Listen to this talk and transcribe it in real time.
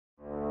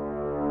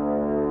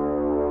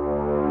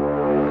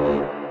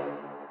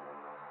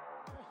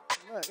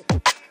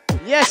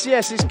Yes,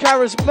 it's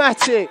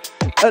Karizmatik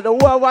at the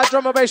Worldwide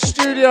Drum and Bass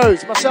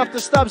Studios. Myself, the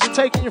Stubbz, are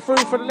taking you through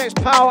for the next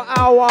power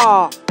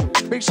hour.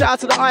 Big shout out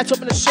to the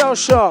iTop and the Shell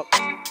Shock.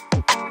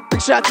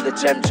 Big shout out to the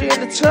Gem G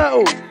and the Turtle,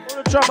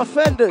 all the drum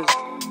offenders.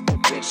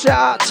 Big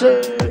shout out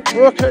to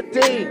Rooker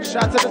D.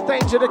 Shout out to the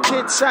Danger, the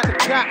Kid, Sat the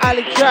Cat,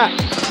 Alley Cat,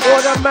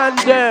 all the man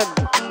them.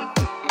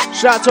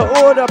 Shout out to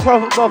all the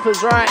profit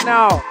buffers right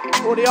now.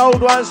 All the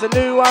old ones, the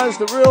new ones,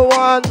 the real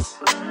ones.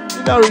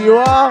 You know who you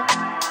are.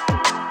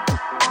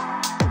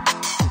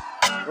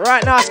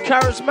 Right now it's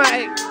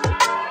Karizmatik.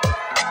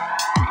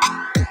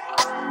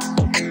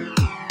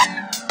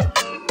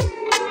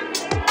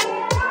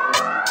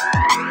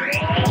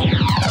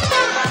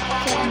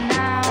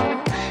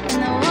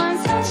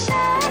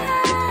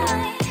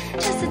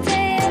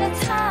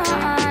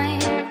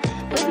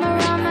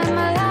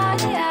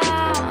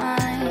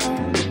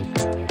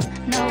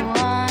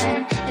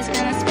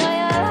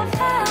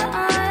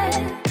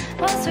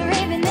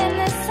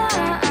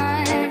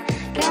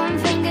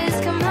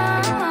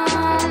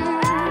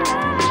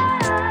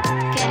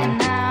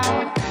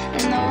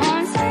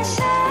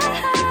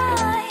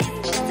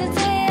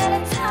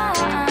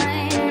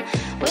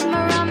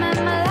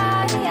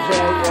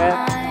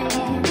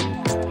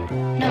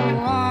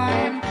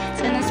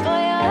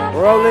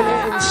 Rolling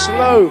it in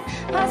slow.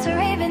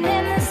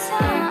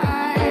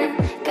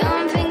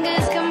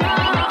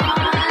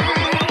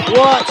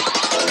 What?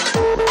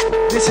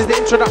 This is the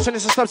introduction,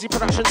 it's a Stubbzy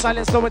production.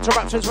 Silence, no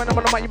interruptions. When I'm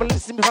on the mic, you will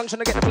listen to me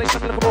function. I get the place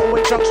like a little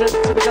one-way junction.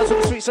 To the girls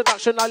with the sweet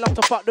seduction. I love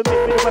to fuck them,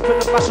 make me the weapon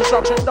of mass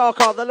destruction.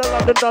 Darker than a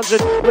London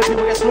dungeon, where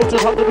people get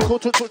slaughtered, hugged and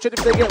caught to tortured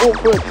if they get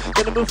awkward.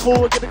 Then I move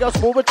forward, get the girls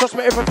forward. Trust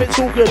me, everything's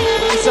all good.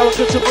 When you sell a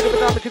good to put it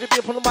down, could it be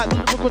upon the mic? The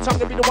lyrical tongue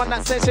can be the one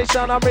that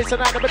sensation. I'm racing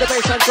out the bit of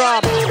bass and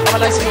drum. I'm a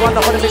nice one,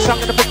 I'm gonna be I'm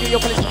gonna pick you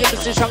your place to get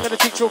position. I'm gonna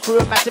teach your crew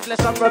a massive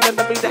lesson.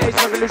 Remember me, the age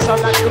revolution.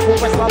 Like the full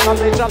West London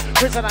legend.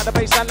 Prison at the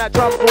bass and that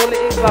drum, call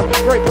it England.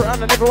 Great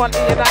Britain and everyone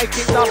in United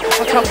Kingdom.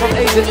 I come from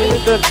Asian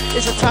England.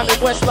 It's a time in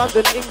West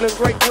London, England,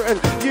 Great Britain,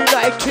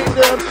 United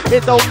Kingdom.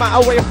 It don't matter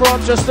where you're from,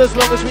 just as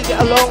long as we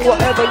get along,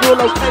 whatever your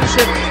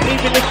location.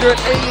 Even if you're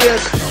an alien,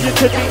 you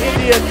could be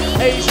Indian,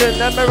 Asian,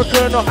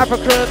 American or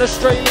African,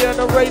 Australian,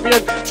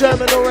 Arabian,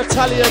 German or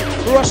Italian.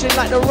 Rushing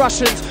like the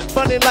Russians,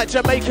 bunning like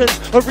Jamaicans,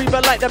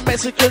 Arriba like the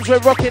Mexicans.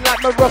 We're rocking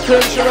like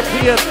Moroccans,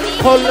 European,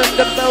 Holland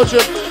and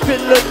Belgium,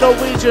 Finland,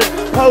 Norwegian,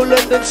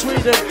 Poland and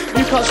Sweden.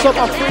 You can't stop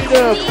my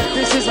freedom.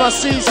 This is my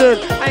season.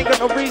 I ain't got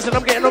no reason.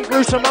 I'm getting on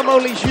gruesome. I'm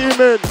only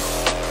human.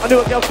 I knew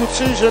a girl called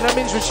Susan, that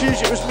means refuse,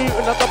 it was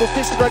mutant. I double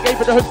fisted, I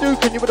gave her the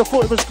Hadouken. You would have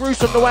thought it was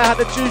gruesome the way I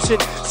had the juice in.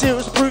 See, it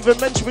was proven,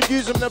 men she would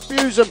use them and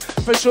abuse them.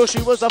 For sure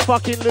she was a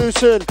fucking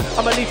loosen.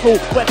 I'm a lethal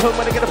weapon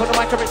when I get up on the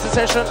mic, it's a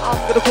session. I'm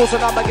gonna cause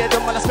an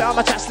Armageddon when I spit on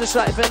my chat's list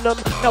like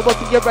venom. Now what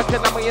do you reckon?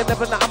 Am I your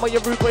never not? Am I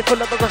your rude boy full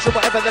of aggression?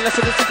 Whatever the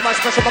lesson is, my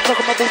special. My clock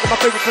and my balls are my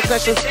favourite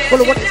possessions.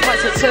 All I want is my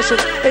succession.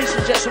 Ace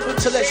injection,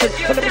 win selection.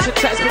 On a mission,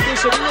 chat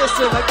expedition.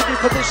 Listen, I give you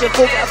permission.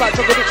 Forget about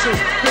drug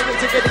addictions. Get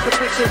into getting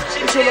convictions.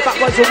 It's all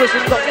about words of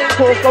wisdom. Not in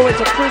court, going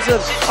to prison.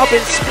 I've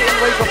been spitting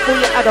way before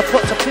you had a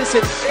pot to piss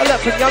in. I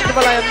learned from young to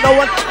rely on no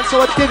one, and so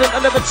I didn't.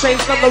 I never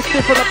changed, I'm no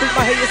different. I beat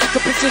my haters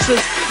into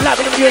positions.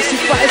 Lapping them UFC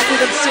fighters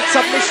with them 6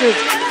 submissions.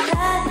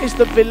 It's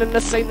the villain,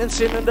 the saint and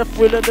sin and the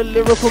thriller, the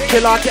lyrical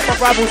killer. I get my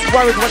rivals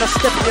worried when I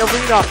step in the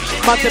arena.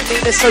 My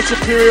demeanor so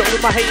superior,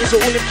 all my haters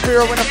are all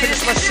inferior. When I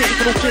finish my shit, you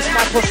can all kiss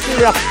my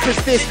posterior. Cause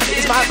this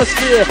is my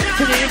atmosphere.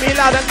 Can you hear me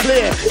loud and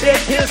clear? It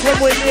appears when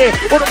we're near.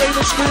 All the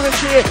ravens scream and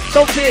cheer.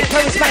 Don't fear,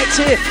 Karizmatik's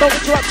here. Don't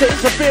interrupt to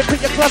interfere.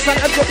 Put your glass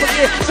down and drop a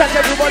beer. Stand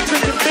everyone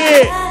drinking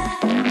beer.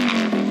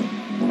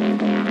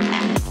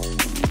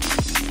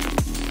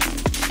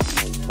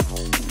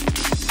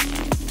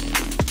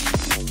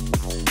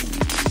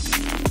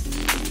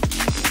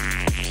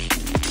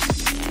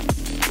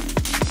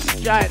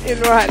 Giant in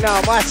right now,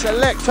 my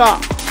selector.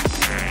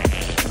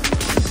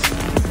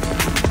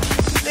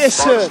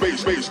 Listen.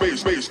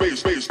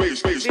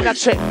 Need I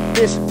check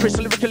this?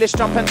 Crystal lyricalist,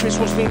 jump and twist,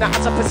 watch me now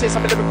as I persist.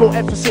 I'm a lyrical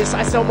emphasis.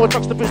 I sell more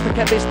drugs to boost the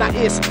chemist. That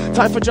is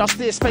time for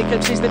justice. Fake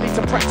MCs, they need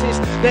to practice.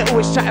 They're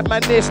always chatting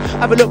madness.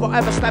 Have a look what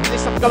I've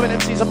established. I'm going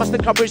MCs, I must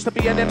encourage to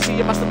be an MC.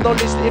 You must have knowledge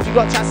that if you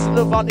got chance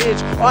to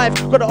advantage. I've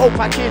got a whole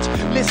package.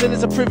 Listen,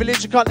 it's a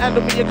privilege. You can't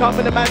handle me, you can't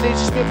be the manage.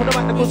 You spin for the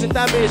man that causing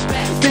damage.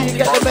 Do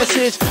you get the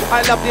message?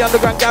 I love the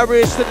underground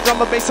garage. To the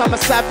drum and bass, I'm a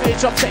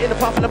savage. I'm setting the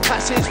path in the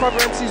passage. For other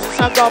MCs, it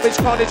sound garbage,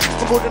 carnage.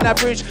 I'm more than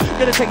average.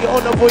 Gonna take it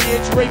on a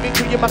voyage. Raving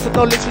through, you must have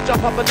knowledge. You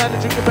jump up and down and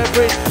drink your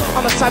beverage.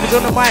 I'm a savage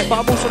on the mic, but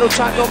I'm also no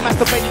child. No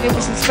masturbating, you're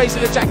missing space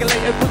and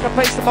ejaculating. Quicker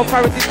pace than my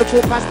priorities, the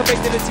poor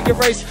masturbating and ticket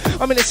race.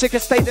 I'm in a sicker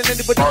state than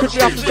anybody could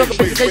be after drug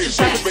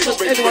investigation.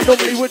 Anyone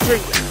normally would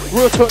drink.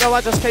 Real talk, now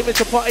I just came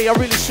into party. I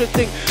really should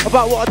think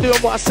about what I do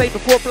and what I say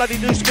before bloody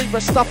do speak,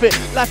 but stuff it.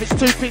 Life is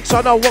too big, so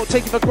I know I won't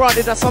take it for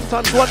granted. I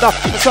sometimes wonder,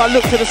 and so I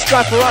look to the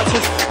sky for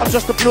answers. I'm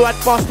just a blue-eyed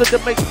bastard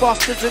that makes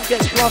bastards and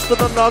gets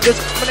blasted on lagers.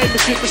 My name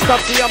is Super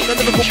Stubbz, me, I'm the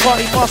lyrical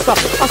party master.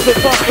 I spit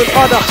fast with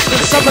harder.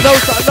 There's some of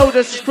those that I know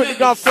that's just pretty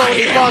gone throwing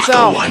these bars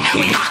out.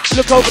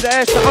 Look over the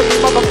edge, the hungry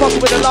motherfucker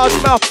with a large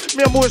mouth.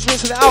 Me, I'm always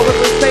rinsing it out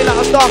whether it's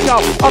daylight or dark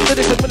out. After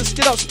this, I'm gonna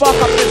skin up, spark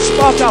up, and then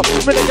spark out.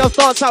 Minute girls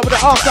dance out with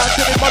the arc out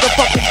until they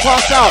motherfucking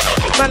pass out.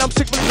 Man, I'm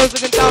sick with the clothes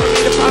looking down on me.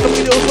 The pound of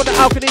videos when the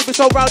alchemy be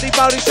so rowdy,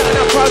 bowdy, shouting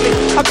out proudly.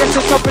 I guess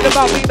there's something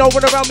about me, no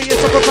one around me is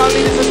so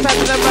profoundly. This is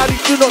standing and rowdy,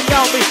 do not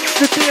doubt me.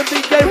 The DMV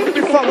game will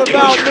be fuck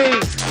without me.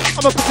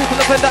 I'm a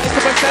particular vendor, it's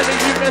the best seller.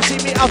 You can see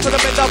me out on the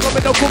bender, I'm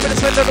in no cool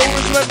minutes vendor.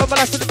 Always remember my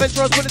last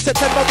adventure, I was winning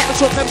September with a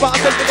short temper. I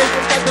said the days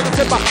from Jan to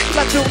December.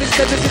 Like doing this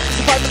 10 minutes,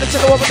 5 minutes,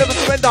 and I will never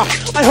surrender.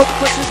 I hope the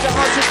questions get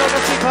answered, don't I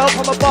seek help,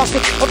 I'm a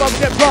bastard, I'm about to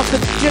get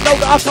blasted. You know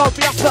that I can't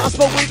be after, I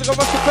smoke weed like a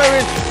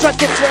Rastafarian. Try to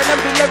get to an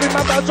empty Larry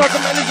man, but I charge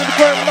them millions in the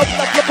aquarium. And open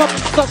up, flip up,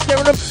 and start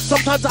scaring them.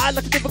 Sometimes I act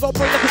like a difficult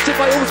brain, like a chip,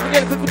 I always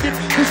forget if I forgive.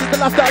 This is the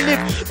life that I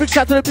live. Big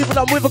shout to the people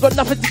that I'm with, I got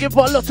nothing to give,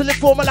 but a lot to live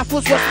for. My life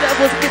was worse than it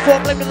was before,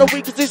 I'm blaming the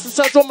weak, cause this is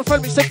so drawn, my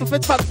friend, me safe for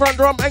fence, for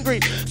under, I'm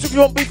angry. So if you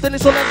want beef, then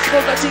it's all I just go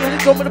like G and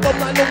it's on with the bomb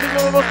that I normally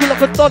know I'm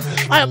like a don.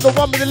 I am the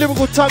one with the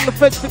lyrical tongue, the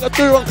feds think I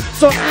do wrong.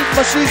 So I need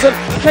my shoes on,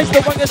 in case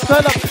no one gets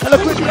turned up, and I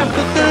quickly have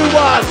to do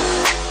one.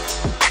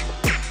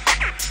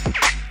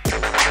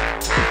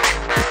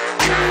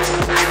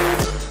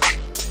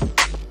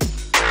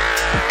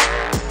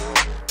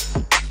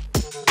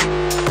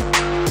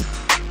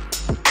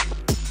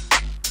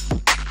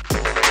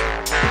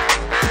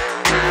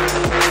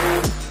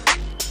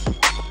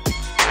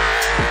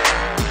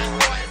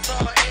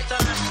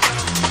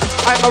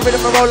 I'm a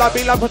rhythm and roller,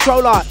 be like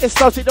patroller. It's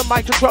started the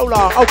mic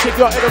controller. I'll kick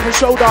your head off your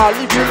shoulder.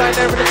 Leave you lying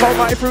there in the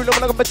coma. If you look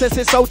like a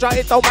competitive soldier,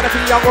 it don't matter if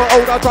you're young or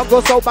older. Drunk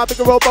or sober,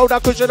 bigger or bolder,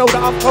 cause you know that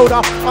I'm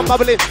colder. I'm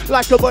bubbling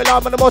like a boiler,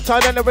 I'm in the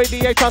motor and the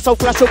radiator. So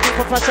flash, so deep,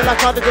 fashion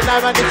like harder than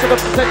I ran into the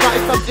presenter.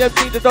 It's not the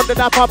MC, the done the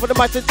nap up on the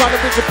mic and trying to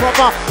vision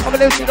proper. I'm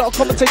an MC, not a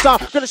commentator.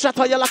 Gonna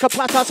shatter you like a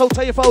platter, so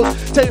tell your foes,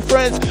 tell your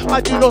friends.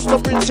 I do not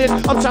stop rinsing.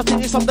 I'm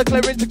chatting you some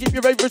declaring to keep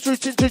your ravers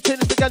rooting to chin.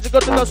 If the ganja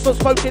got to not stop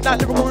smoking. That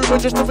lyrical rumor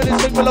just a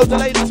minute thing below the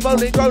ladies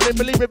moaning, groaning.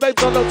 Believe me, babe,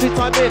 don't know 2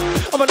 time in.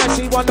 I'm an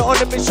icy one, not on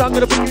a mission. I'm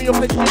gonna put you in your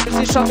place, in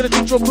position. I'm gonna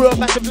teach you a crew of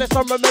massive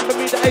lesson. Remember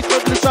me, the ace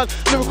revolution.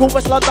 Lyrical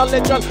West London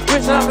legend.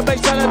 Rinsing out the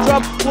bass and the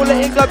drum. All the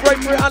England, break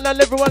through it,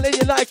 and everyone in the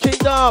United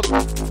Kingdom.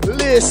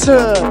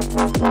 Listen.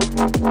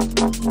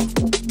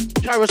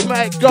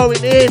 Karizmatik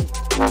going in.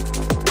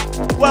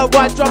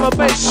 Worldwide drum and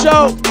bass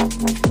show.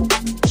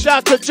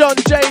 Shout to John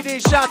JD,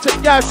 shout to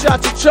Gav,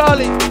 shout to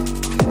Charlie.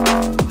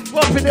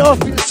 Popping it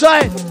off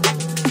inside.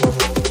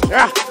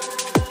 Yeah.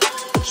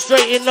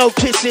 Straight in, no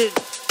kissing.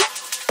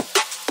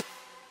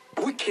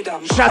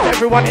 Shout to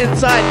everyone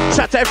inside,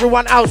 shout to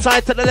everyone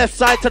outside, to the left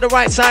side, to the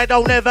right side.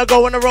 Don't ever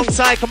go on the wrong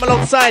side, come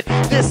alongside.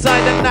 This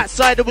side and that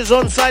side, it was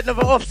on side,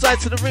 never off side.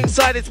 To the ring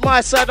side, it's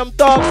my side, I'm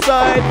dark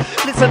side.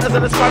 Listen as I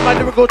describe my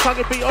lyrical tongue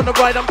and beat on the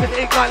ride. I'm gonna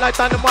ignite like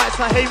dynamite, it's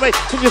like hey mate,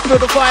 can you feel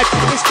the vibe?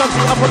 This comes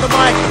up on the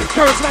mic,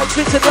 Karizmatik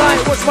spit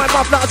tonight. Watch my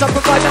mouth now as I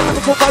provide that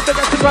lyrical vibe that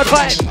gets to ride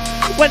by.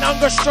 When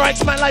hunger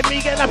strikes, man like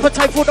me get an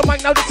appetite for the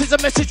mic. Now this is a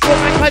message for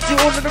my clients, you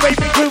all in the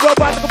raving crew.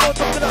 Worldwide, look about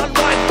top to the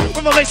unwind.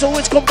 When my mates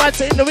always combine,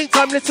 so in the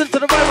meantime, listen to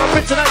the rhyme. I'm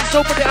printing out,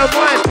 so put it on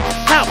mine.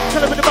 How?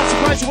 Tell a bit about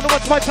surprise. You wanna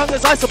watch my tongue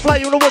as I supply.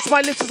 You wanna watch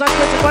my lips as I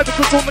specify.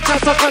 Because all my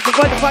chance I can't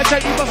provide the fight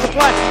that you must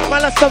supply. My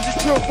last Stubbz is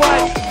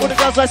purified. All the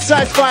girls I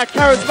satisfy.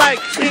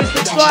 Karizmatik, here's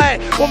the sky.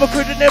 When we're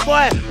crewed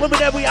nearby, when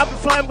we're there, we up and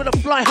fly. I'm gonna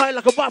fly high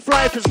like a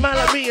butterfly. Cause man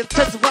like me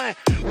intensify.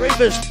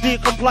 Ravers, do you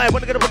comply?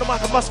 When I get up on the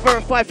mic, I must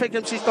verify. Fake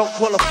MCs don't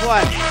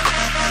qualify.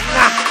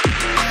 Nah.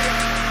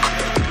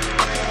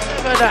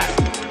 Never that.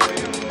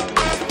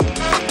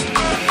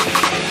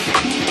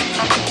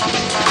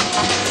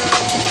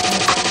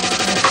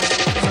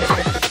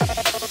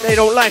 They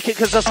don't like it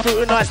cause I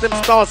scrutinise them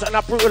stars and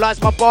I brutalise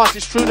my bars.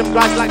 It's true, them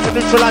guys like to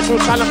neutralise real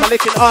talent by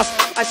licking ass.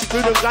 I see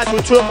through them guys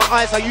with 2 of my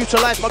eyes, I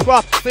utilise my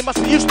graph. They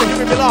must be used to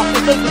hearing me laugh.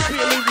 There's no sweet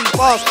me these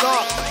bars,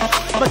 nah.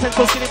 I'm a 10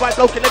 so skinny white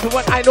bloke and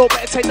everyone I know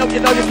better take no, you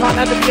know you can't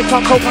handle me, you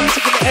can't cope, I'm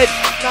sick in the head.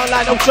 Now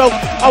lie no joke,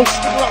 I'll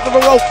struggle up the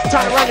road,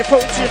 tie around your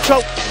throat into your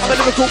choke. I'm a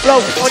lyrical blow,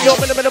 on your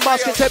minimum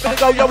mask, it's to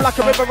go, yo, like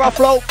a river I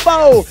flow.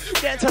 Bow,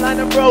 get into line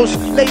and rows,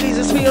 ladies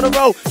it's me on the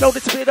road. No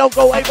disappear, don't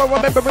go, hey bro,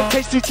 remember in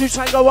case 2 true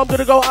tango, I'm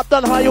gonna go up,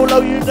 done high or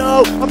low, you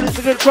know. I'm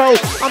losing control,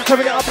 I'm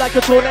tearing it up like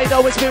a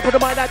tornado. It's me for the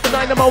mind like the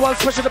dynamo, I'm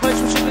special the place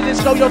from shooting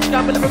this slow. Yo,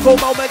 I'm a lyrical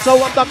moment, so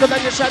I'm darker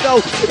than your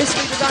shadow. It's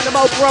me the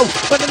dynamo bro,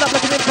 burning up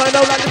like an inferno,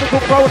 like lyrical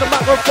pro with a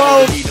microphone.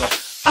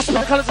 I spit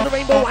the colours of the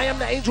rainbow, I am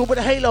the angel with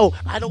a halo.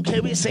 I don't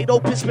care what you say,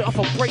 don't piss me off,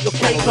 I'll break your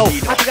Keiko.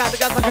 I think I the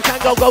guys like I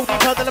can go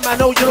deeper than a man,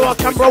 you know I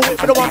can roll with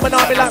the one man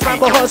army like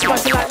Rambo, hot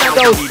spicy like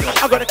Nando's.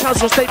 I got a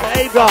council state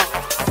behaviour.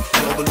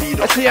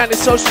 I see I'm the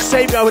social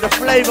saviour with a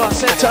flavour,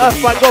 sent to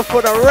earth by God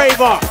for the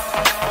raver.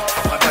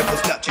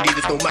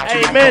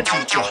 Amen.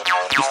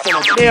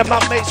 Me and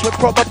my mates with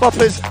proper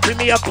boppers. We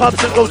meet at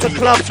pubs and go to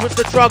clubs with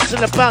the drugs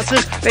and the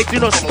bouncers. They do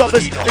not stop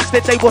us.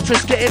 Instead they watch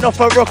us getting off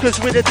our rockers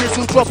with the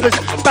diesel droppers.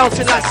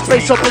 Bouncing like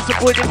space hoppers,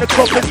 avoiding the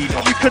coppers.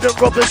 You couldn't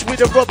rob us, we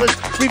the robbers.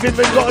 We've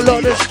even got a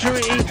lot of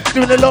security,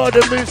 doing a lot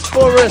of the moves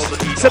for us.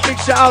 So big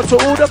shout out to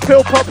all the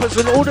pill poppers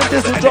and all the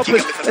diesel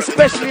droppers,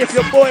 especially if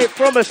your boy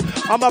from us.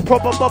 I'm a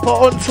proper bopper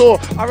on tour.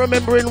 I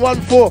remember in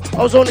 1-4,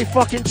 I was only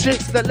fucking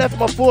chicks that left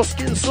my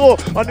foreskin sore.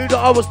 I knew that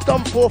I was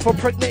done for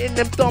pregnating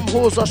them dumb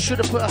whores. I should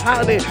have put a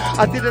hat on it.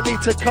 I didn't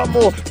need to come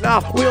more.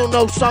 Now we all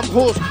know some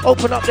whores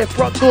open up their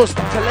front doors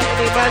to let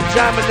any man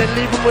jam and then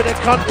leave them with a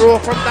cunt raw.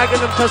 From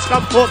Dagenham to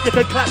Scunthorpe, you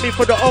can clap me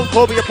for the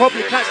encore, but you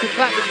probably clap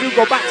if you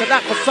go back to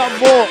that for some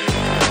more.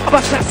 I'm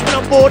a shots when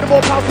I'm bored, I'm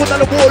more powerful than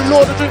a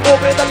warlord. I drink more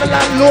beer than the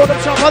landlord. I'm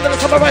sharper than a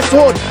samurai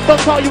sword.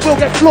 Don't tell you will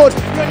get flawed.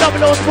 You're not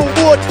no full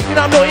ward. You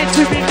know I'm not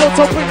into being no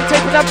top, bring the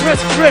tape and that press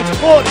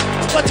record.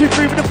 1, 2,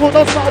 3 with the 4,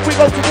 don't start, we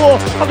go to war.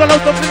 I got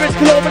loads of lyrics,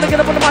 kill over, get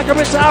up on the mic, I'm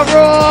into our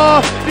raw.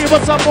 Do you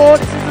want some more?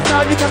 This is the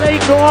sound you can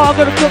ignore. I'm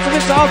gonna go to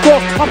this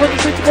hardcore. I'm gonna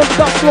switch on the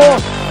dance floor.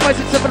 5,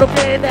 6, 7, up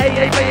getting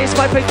it's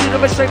my face, you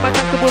never straight, my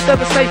captain will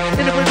never stay.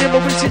 In the rhythm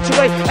will be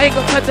situate. I ain't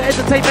got time to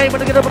entertain, mate.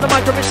 When I get up on the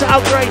mic, I'm into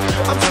outrage.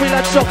 I'm sweet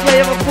like chocolate,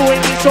 I'm a fool,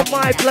 ain't each on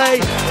my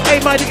play. Hey,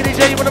 my nigga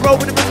DJ, you wanna roll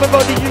with the big man,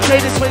 roll the UK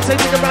this way, say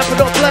nigga rap and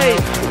not play.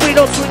 We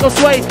don't swing or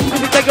sway. If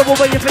you take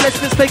away your finesse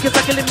mistake, it's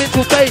like a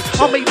mental day.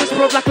 I'll make this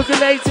probe like a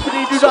grenade,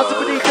 tippity do that,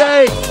 tippity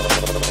day.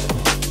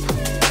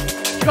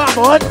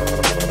 Come on.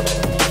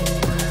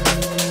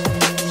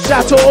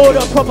 Shout to all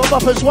the proper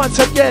buffers once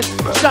again.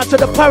 Shout to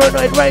the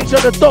paranoid range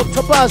of the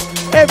Dr. Buzz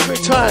every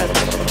time.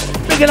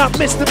 Bigging up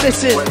Mr.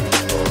 Missing.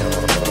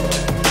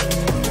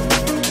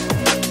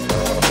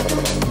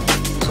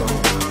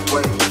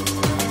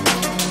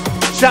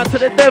 Shout to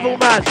the Devil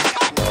Man.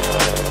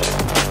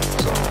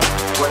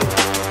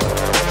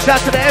 Shout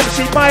to the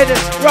MC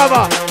Midas,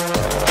 brother.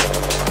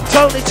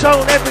 Tony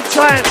Tone every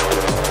time.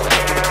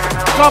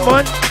 Come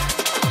on. I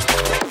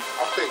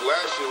think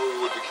last year when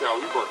we went to Cal,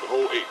 we burnt the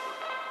whole acre.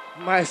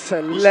 My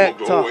selector. We smoked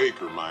the whole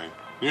acre, man.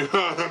 You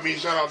know what I mean?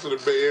 Shout out to the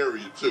Bay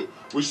Area, too.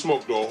 We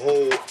smoked the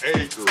whole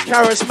acre.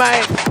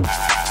 Karizmatik.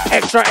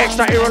 Extra,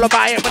 hear all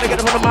about it. When I get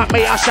up on the mic,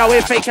 mate, I show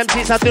it. Fake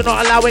MCs, I do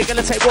not allow it.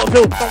 Gonna take what I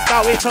feel, don't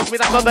doubt it. Trust me,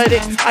 that's my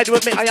verdict. I do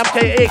admit I am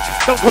chaotic.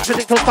 Don't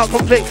contradict, don't start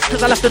conflict,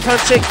 cause I left to turn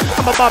sick.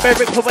 I'm a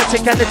barbaric,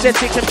 poetic,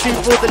 energetic, MC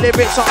for the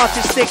lyrics are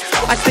artistic.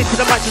 I stick to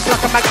the mic just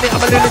like a magnet.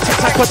 I'm a lunatic,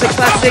 psychotic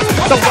classic.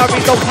 Don't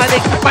worry, don't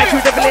panic. My crew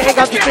never letting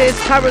out the biz.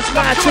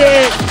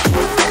 Karizmatik.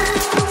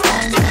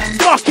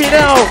 Fucking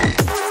hell.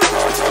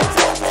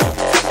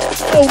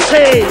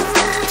 Okay.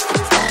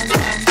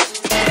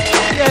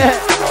 Yeah.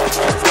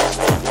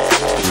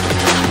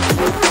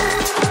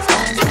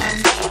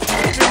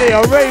 Really,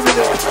 I'm raving it.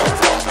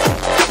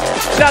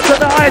 Shout to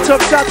the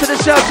iTop, shout to the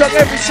Shell Truck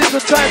every single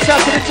time.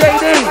 Shout to the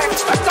JD.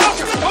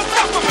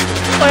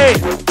 Hey.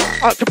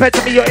 Compared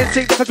to me, you're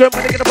insignificant.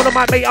 When I get up on the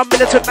mic, mate, I'm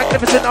militant,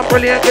 magnificent, I'm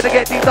brilliant. Gonna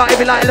get deep dive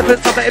like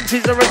elephants. Other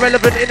MCs are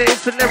irrelevant in an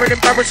instant. They're an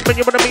embarrassment.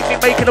 You wanna meet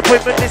me, make an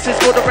appointment. This is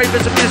for the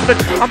ravers'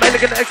 amusement. I'm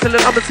elegant,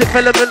 excellent. I'm a tip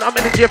element. I'm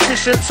energy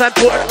efficient. So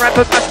important,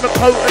 rapper, bashment,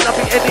 potent. I'll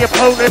be any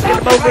opponent in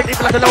a moment.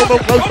 Even like a low mo,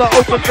 closed not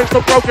open, things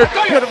not broken.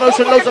 Pure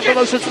emotion, loads of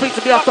emotion. Speak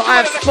to me after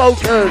I have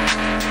spoken.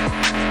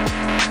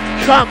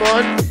 Come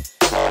on.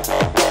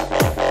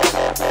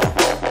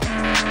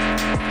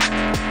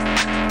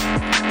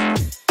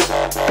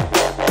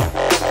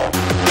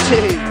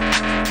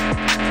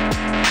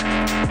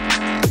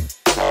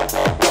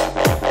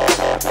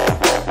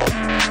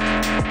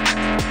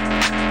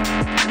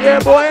 Yeah,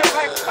 boy.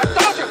 I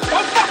told you,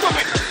 don't fuck with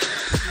me.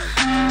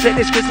 Check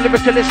this, cause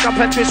lyricalist, jump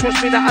and twist.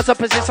 Watch me that as I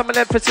possess, I'm an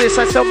emphasis.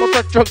 I sell more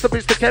drugs to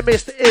boost the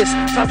chemist. It's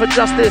time for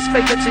justice.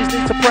 Fake MCs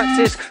need to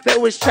practice. They're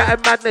always chatting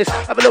madness.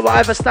 Have a look what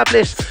I've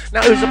established.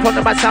 Now who's upon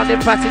the mic sound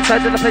impact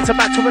inside in the place of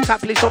match to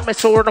attack. Please don't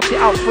mess or knock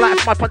it out flat.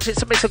 If my punch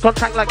hits makes a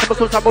contact like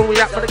chemicals, I will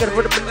react. When I get a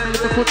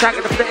lyrical track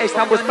and the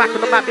H-Town was back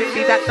on the map. It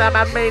be that damn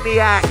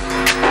maniac.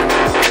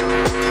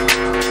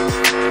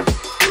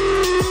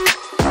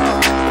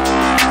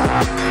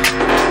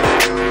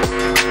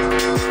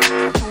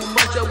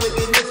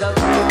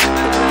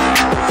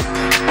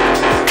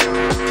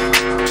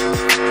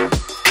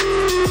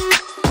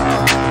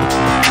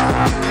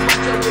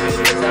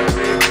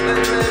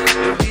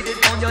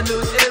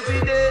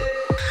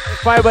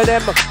 Five of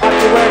them, I'll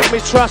be wearing me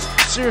trust.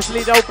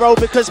 Seriously though, bro,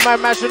 because my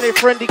imaginary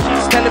friend, he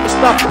keeps telling me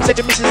stuff. Said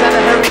the missus had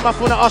a hairy muff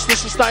when I asked her,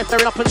 she started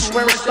flaring up and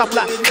swearing stuff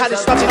like had it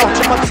started off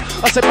 2 months.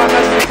 I said my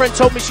imaginary friend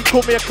told me she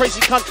called me a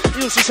crazy cunt.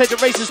 He also said the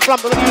razor's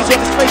blunt, but when he was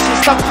on his face and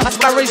stuff. I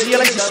said my razor, you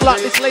lazy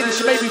slut. This lady,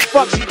 she made me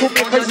fuck. She called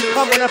me a crazy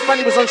cunt when her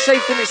fanny was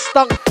unshaved and it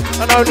stunk.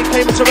 And I only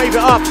came in to rave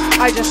it up.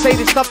 I just say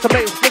this stuff to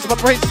make my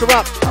brains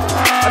corrupt.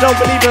 I don't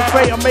believe in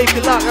fate, I'm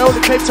making luck. I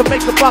only came to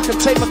make a buck and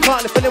take my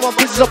cut. And if anyone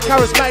pisses off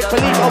Karizmatik,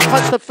 believe I'll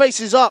punch their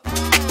faces up.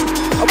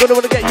 I'm gonna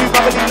wanna get you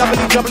bubbly,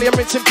 lovely, jubbly. I'm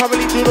rinsing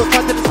thoroughly, do not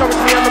try to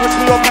discourage me. I'm never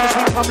or punish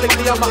me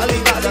publicly. I'm utterly,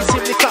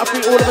 simply cut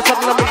free. All of a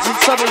sudden I'm rinsing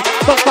suddenly.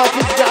 Don't start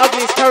thinking get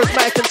ugly, it's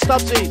charismatic and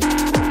Stubbzy.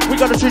 We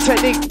got a true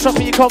technique, trust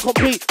me, you can't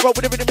compete. Roll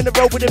with the rhythm in the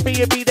road with the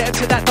B&B, the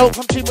MC that don't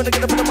come cheap. When I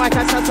get up on the mic,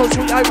 I sound so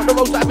sweet. I run the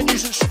roads that I've been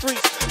using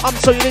streets. I'm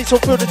so unique, so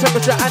feel the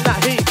temperature and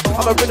that heat.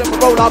 I'm a rhythm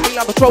roller, be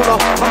like a patroller.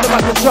 I'm the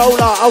mic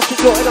controller, I'll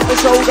kick your head off the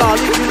shoulder.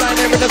 Leave you lying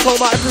there in the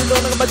coma. If you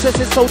don't know my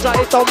chest is soldier,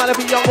 it don't matter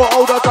if you're young or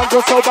older. Drunk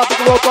or sober,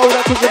 big or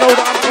bolder, cause you know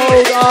that I'm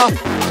colder.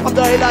 I'm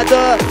dirty like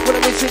dirt, when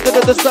I'm in shit to the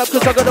disturb.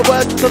 Cause I got the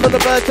words, none of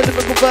the birds, the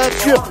lyrical verbs.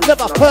 You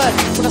never heard,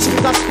 when I see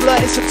that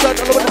flirt, it's absurd.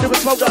 All I wanna do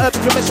is smoke the herb.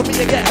 If you mess with me,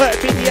 you get hurt.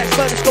 Be the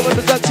expert, it's going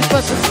berserk. See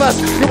first things first.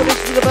 You want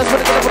into the verse, when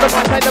I get up on the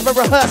mic, I never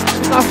rehearse.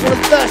 It's not for a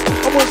thirst,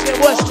 I'm always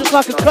getting worse, just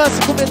like a curse.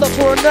 Call me a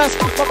doctor or a nurse,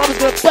 my mama's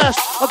gonna burst.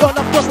 I got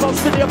enough dust, but I'm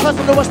still a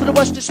person from the west of the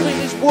west. This street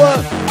is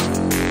work.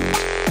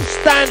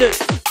 Standard.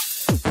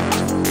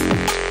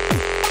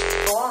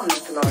 Go on,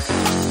 Mr. Larkin.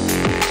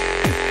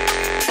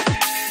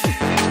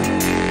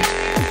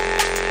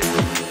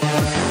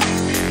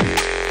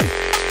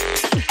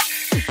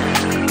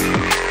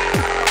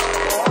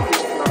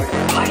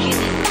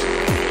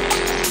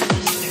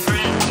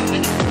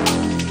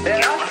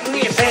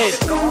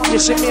 You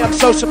see me, I'm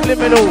so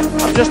subliminal.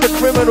 I'm just a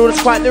criminal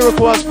that's quite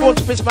lyrical. I was born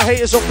to piss my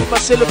haters off with my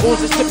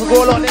syllables. It's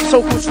typical, a lot of them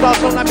so-called stars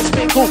don't like me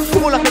spitting cool.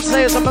 All I can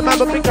say is I'm a man,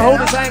 but bigger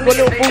holders, I ain't got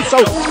little balls, so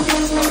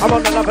I'm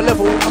on another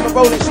level. I'm a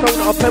rolling stone,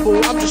 not a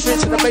pebble. I'm just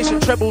rinsing the bass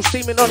and treble,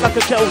 steaming on like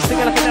a kettle,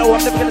 stinging like an L.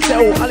 I'm never gonna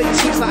settle. I'll eat your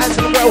sweets like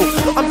Ansel and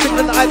Gretel. I'm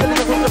thinking that I didn't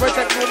from the rest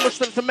that you mush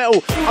them to metal.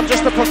 I'm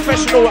just a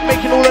professional at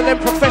making all of them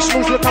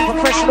professionals look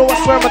unprofessional. I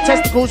swear my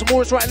testicles, I'm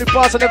always writing new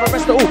bars, I never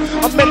rest at all.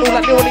 I'm mental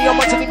like Neil and the young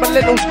ones, I need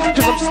millennials.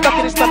 Cause I'm stuck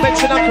in this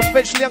dimension,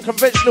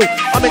 unconventional.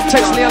 I'm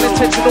intentionally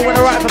unintentional when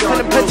I write with a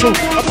pen and pencil.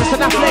 I'm just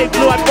an athletic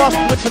blue-eyed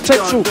bastard with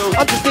potential.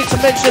 I'm just need to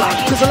mention,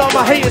 cause a lot of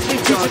my haters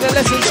need teaching their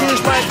lessons.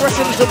 Use my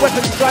aggression as a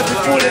weapon to drive me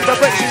forward in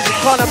directions. You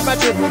can't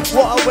imagine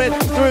what I went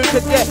through to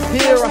get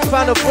here. I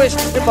found a voice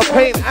in my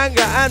pain,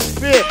 anger and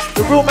fear.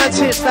 The real man's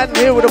here, standing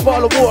here with a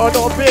bottle of water,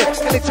 not a beer.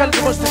 Any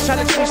challenger wants to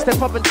challenge me,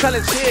 step up and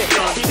challenge here.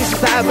 This is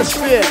the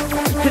atmosphere.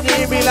 Can you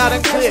hear me loud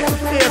and clear?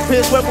 It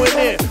appears when we're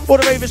near. All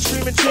the ravens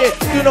screaming cheer.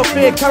 Do not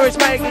fear,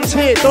 Karizmatik is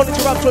here. Don't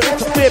interrupt or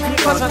interfere. Be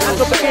fast and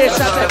hands up again.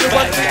 Shout out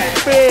everyone in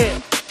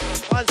fear.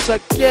 Once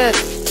again.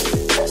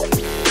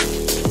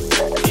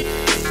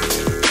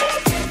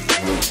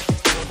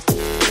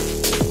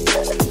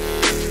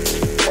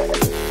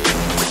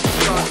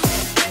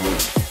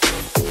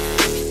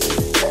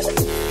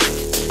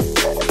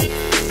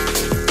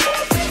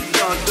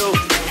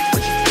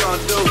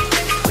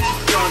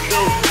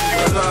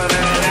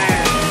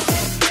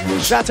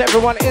 Shout to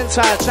everyone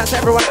inside, shout to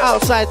everyone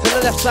outside, to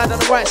the left side and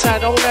the right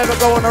side. I will never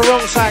go on the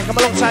wrong side. Come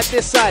alongside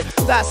this side,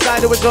 that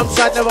side, it was on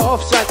side, never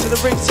off side. To the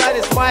ring side,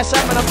 it's my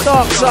side, man, I'm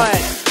dark side.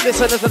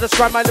 Listen as I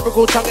describe my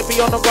lyrical tongue, it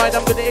be on the ride.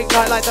 I'm gonna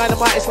ignite like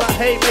dynamite. It's like,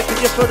 hey,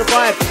 making you feel the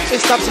vibe.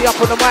 It's Stubbzy up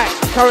on the mic,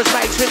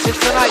 Karizmatik switches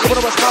tonight. You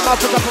wanna watch my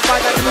mouth, cause I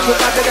provide that lyrical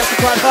vibe, that's the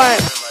crime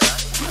vibe.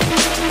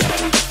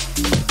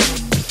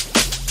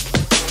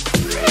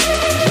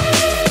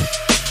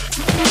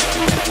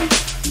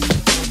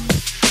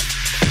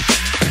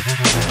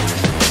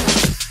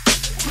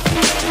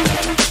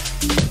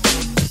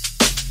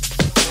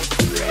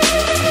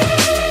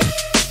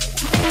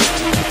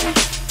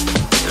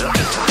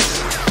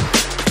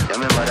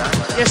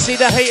 You see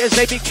the haters,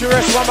 they be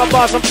curious why my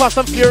bars, I'm fast,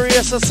 I'm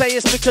furious. I say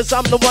it's because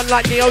I'm the one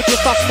like Neo,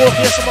 just fast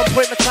Morpheus. I'm on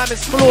point, my time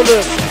is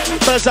flawless.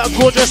 Birds that are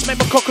gorgeous, make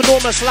my cock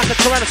enormous like a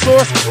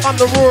Tyrannosaurus. I'm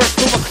the rawest,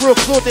 till my crew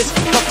applaud this.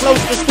 My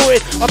flow's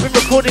distorted, I've been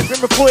recorded, been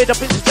reported. I've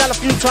been to jail a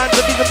few times,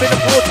 I've even been a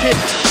broad kid.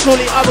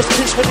 Surely I was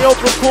pissed when the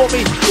Oprah caught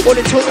me. All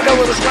they told me though,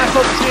 it was my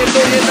fault to be a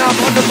million. Now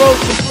I'm on the road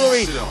to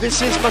glory.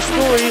 This is my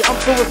story, I'm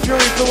full of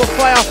fury, full of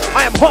fire.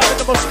 I am hotter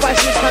than the most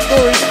spiciest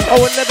tandoori. I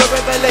will never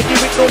ever let you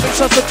ignore me,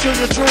 so secure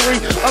your jewelry.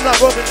 I'm like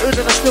Robin Hood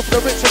and I steal for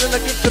the rich and then I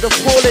give to the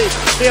poorly.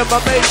 Me and my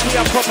mates, we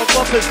are proper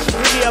boppers.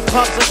 We eat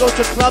pubs and go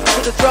to clubs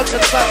with the drugs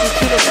and spices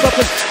to the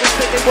stoppers.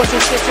 Instead they watch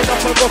us sketching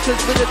up on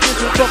rockers with the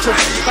digital droppers.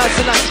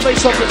 Bouncing like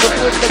space operas,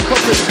 avoiding the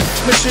coppers.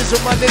 Fishes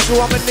on my ninja,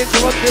 I'm a ninja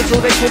on dizzle.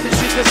 They call me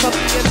shit, there's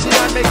something MC,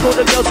 I make all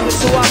the girls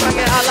whistle. I bang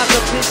it out like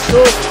a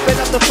pistol. Bend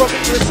up the front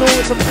of it's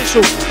always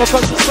official. My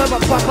conscious firm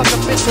up fast like a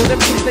missile. Them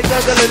things they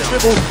gurgle and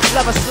dribble.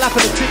 Love a slap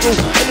and a tickle.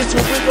 A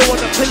little wiggle on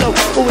the pillow.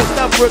 Always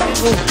down for a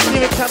giggle.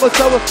 Giving camel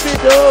toe a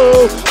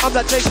fiddle. I'm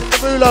like Jason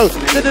Derulo.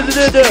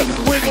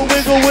 Wiggle,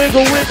 wiggle,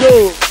 wiggle,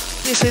 wiggle.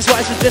 This is what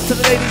I suggest to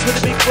the ladies with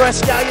a big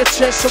breast. Get out your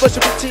chest, so much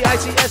of a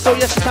T-I-C-S. Oh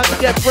yes, it's time to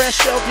get fresh.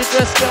 Get off your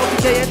dress, get off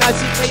your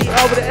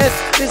K-N-I-C-K-E-R with the S.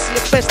 This is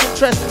your best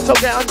interest, so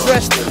get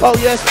undressed. Oh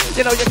yes,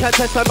 you know you can't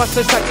test my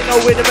muscles like you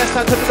know we're the best.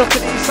 I'm coming off to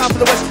the east, south,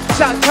 and the west.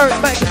 Shout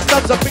Karizmatik and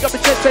Stubbz up, big up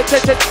your chest,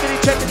 skinny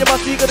check, and you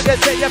must be gonna get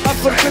set. Yep, I'm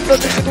gonna grip on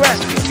this cigarette.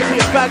 Give me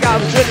a bag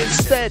out of drill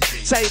instead.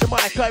 Say the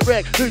mic, I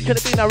wreck. Who can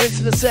it be now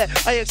into the set?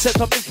 I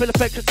accept I'm in full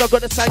effect, cause I've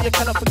got a sound you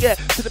cannot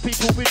forget. To the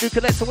people we do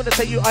connect, so when I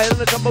say you, I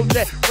on a jumbo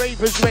jet.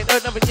 Ravers, you ain't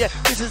heard nothing yet.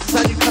 This is the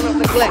sound you cannot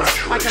neglect.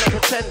 I cannot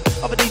pretend,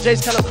 other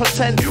DJs cannot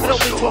contend. I don't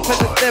mean to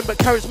offend them, but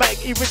charismatic,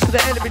 he reach to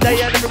the end every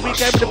day and every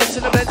weekend. With a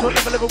missing event, to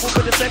another level, with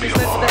the same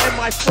extent to the end,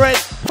 my friend.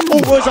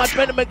 Always I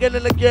bend them again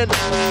and again.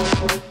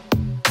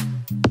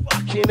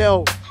 Fucking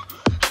hell.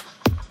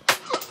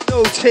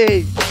 No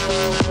tea.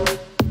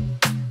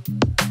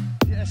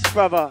 Yes,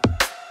 brother.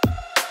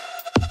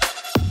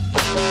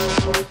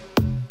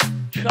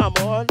 Come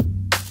on.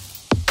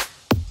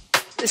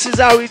 This is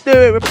how we do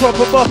it, we're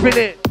proper bopping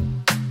it.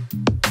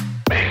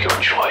 Make your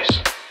choice.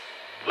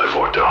 Live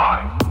or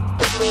die.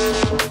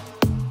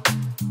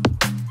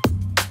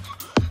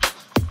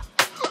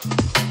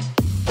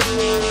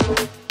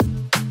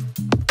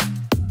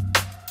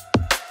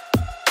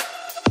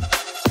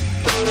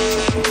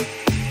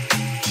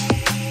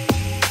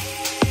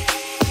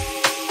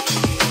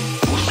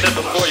 You said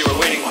before you were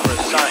waiting for a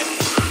sign.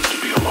 To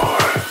be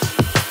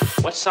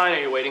alive. What sign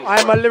are you waiting for?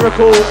 I'm a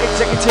lyrical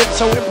executive,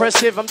 so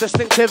impressive, I'm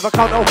distinctive. I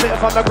can't help it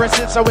if I'm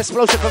aggressive, so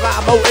explosive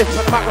without a motive.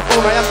 For the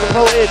microphone I am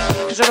devoted,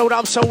 cause I know that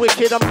I'm so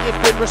wicked, I'm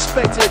gifted,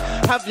 respected.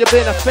 Have you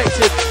been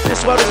affected?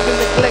 This world has been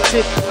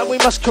neglected, and we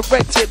must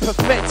correct it,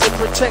 perfect it,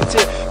 protect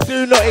it.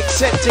 Do not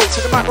accept it,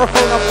 to the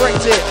microphone I've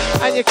wrecked it,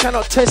 and you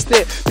cannot test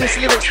it. This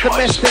lyric's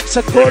domestic,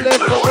 so call it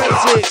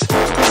forensics.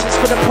 This is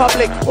for the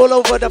public, all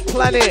over the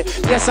planet.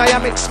 Yes, I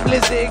am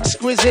explicit,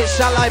 exquisite,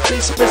 shall I be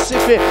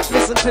specific?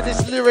 Listen to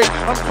this lyric,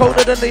 I'm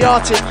colder than the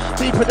Arctic,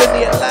 deeper than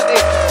the Atlantic.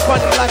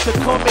 Funny like a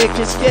comic,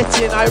 it's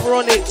getting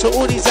ironic to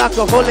all these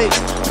alcoholics.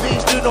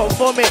 Please do not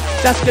vomit,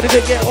 that's gonna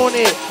get on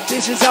it.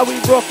 This is how we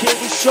rock it,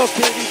 we shock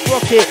it, we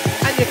rock it,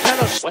 and you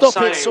cannot stop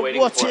it. So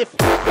what if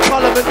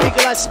Parliament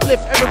legalized spliff,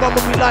 everyone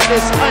will be like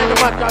this. I am the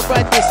mic, I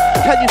write this.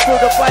 Can you feel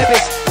the vibe?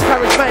 It's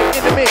charismatic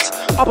in the mix.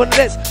 Up on the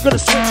nets, gonna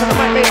switch on the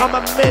mic, mate. I'm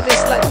a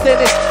menace like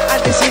Dennis,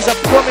 and this is a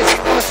promise.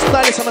 I'm a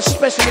stylist, I'm a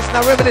specialist.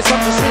 Now reminisce,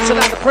 I'm just switching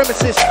out the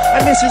premises,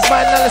 and this is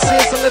my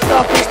analysis on the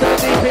darkest to the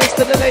deepest,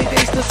 to the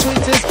ladies, the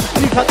sweetest.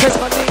 You can't test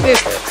my neatness,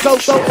 so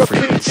don't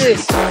repeat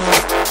this.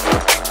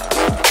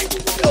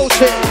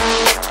 Guilty.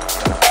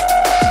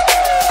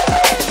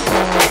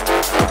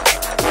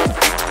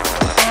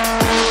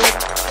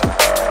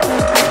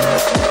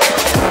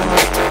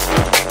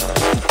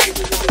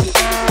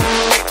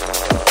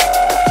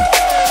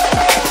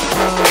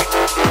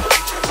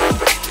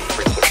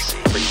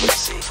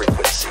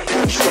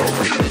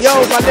 Yo,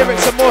 my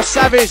lyrics are more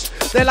savage.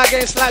 They're like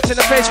getting slapped in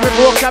the face with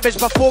raw cabbage.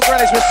 My 4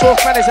 grannies with sore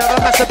fannies. I'm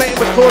masturbating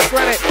with coarse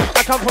granite.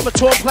 I come from a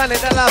torn planet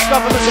that allows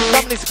governments and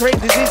companies to create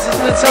diseases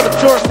and then sell them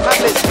tourist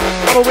tablets.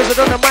 I'm a wizard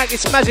on the mic,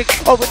 it's magic.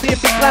 Over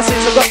DMB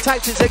classics, I've got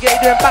tactics. I get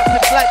you doing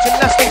backflips like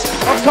gymnastics.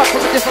 I'm cut from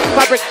a different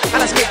fabric, and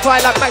I spit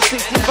fire like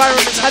matchsticks. The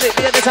environment's had it,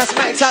 the end is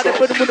asthmatics out there,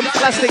 put them with them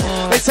plastic.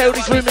 They say all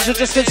these rumours are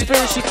just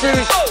conspiracy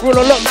theories. We're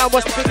all on lockdown,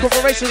 watch the big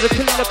corporations are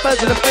killing the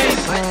birds and the bees.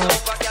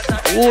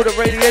 All the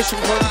radiation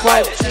from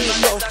 5G,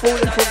 not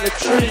falling from the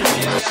tree.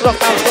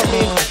 Lockdown's got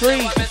me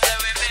intrigued.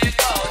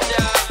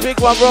 Big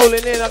one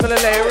rolling in, I'm gonna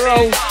let it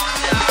roll.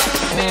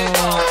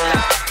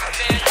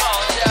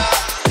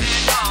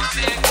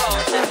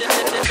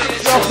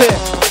 Drop it.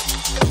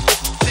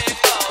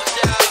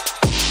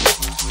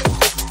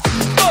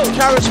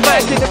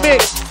 Karizmatik in the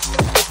mix.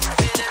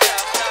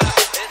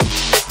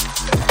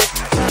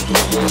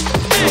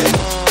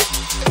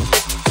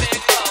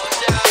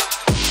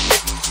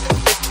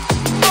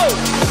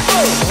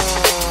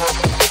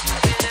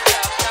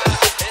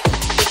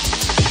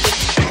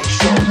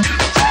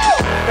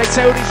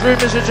 Say all these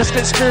rumours are just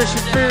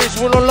conspiracy theories.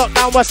 We're on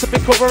lockdown, what's the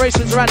big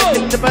corporations around it,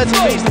 killing the birds and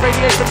bees. The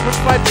radiation from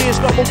 5G has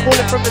got more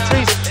falling from the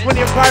trees when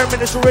the environment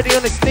is already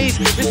on its knees.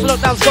 This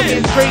lockdown's got me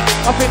intrigued.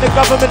 I think the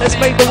government has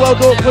made the world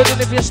awkward, and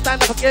if you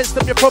stand up against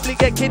them, you'll probably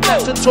get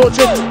kidnapped and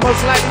tortured.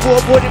 Most likely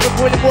waterboarded with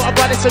boiling water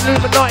by this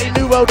Illuminati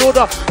New World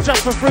Order.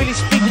 Just for freely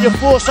speaking your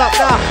force up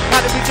now.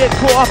 How did we get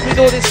caught up in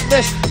all this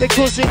mess? They're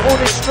causing all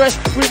this stress.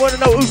 We want to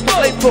know who's to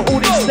blame for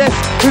all these deaths.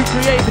 Who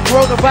created the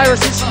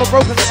coronavirus? This is my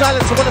broken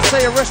silence. I want to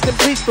say a rest in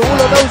peace to all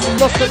of those who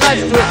lost their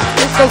lives to it.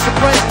 It's no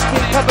surprise it's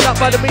being covered up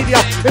by the media.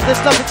 If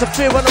there's nothing to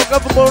fear, when our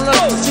government will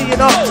not to see, you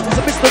know. It's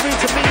a mystery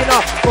to me, you know.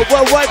 But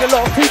worldwide, a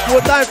lot of people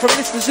are dying from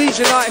this disease,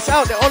 you know. It's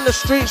out there on the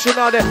streets, you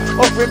know. They're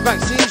offering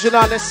vaccines, you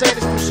know. They're saying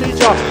it's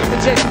procedure.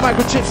 Injecting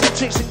microchips and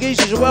chicks and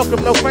geezers. You're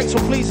welcome, no thanks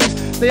for pleases.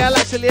 They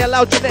actually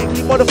allow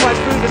genetically modified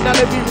food, and now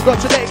they've even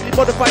got genetically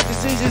modified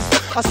diseases.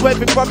 I swear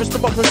Big Brother's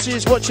democracy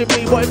is watching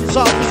me. What if it's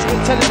artificial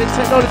intelligence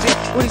technology?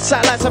 All these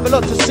satellites have a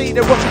lot to see.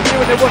 They're watching you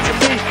and they're watching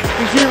me.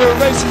 The human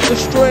race is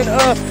destroying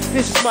Earth.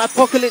 This is my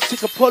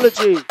apocalyptic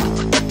apology.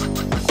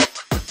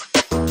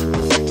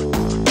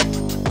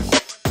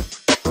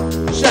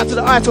 Shout to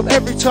the item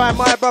every time,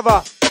 my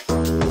brother.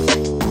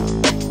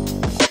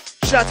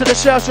 Shout to the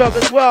shell shop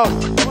as well.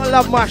 I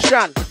love my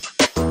shan.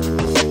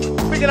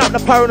 Picking up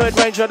the Paranoid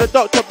Ranger, the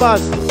Dr.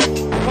 Buzz.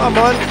 Come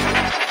on.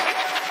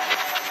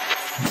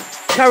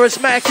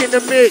 Karizmatik in the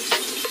mix.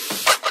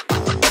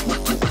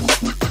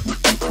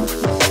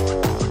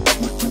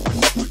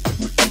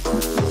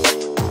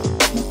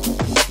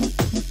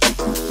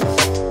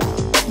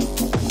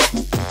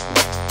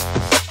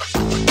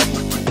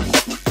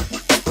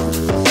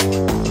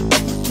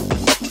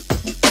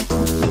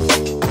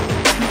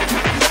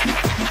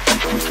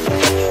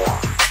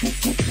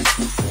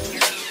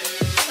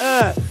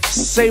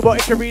 Say what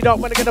it can read up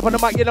when I get up on the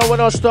mic, you know when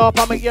I stop.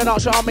 I'll make you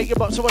not sure, I'll make you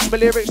bop. So watch my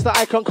lyrics that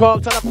I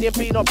concoct. I love the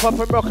MP, not pop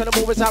and rock, and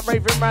I'm always out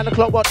raving round the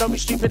clock. What, don't be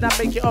stupid and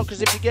make it on,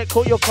 cause if you get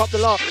caught, you'll cop the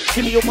lot.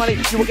 Give me your money,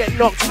 you will get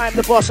knocked. I'm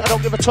the boss, I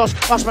don't give a toss.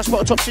 Ask my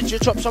spot, top since your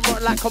chops. I'm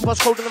rotten like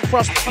compost, colder than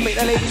frost. I make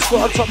the ladies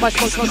squat on top, my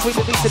smoke's not sweet,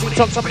 it needs to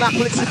detox. I'm that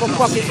political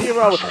fucking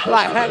hero,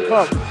 like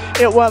Hancock.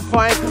 It weren't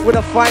fine with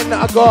a fine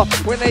that I got.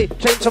 When they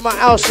came to my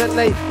house and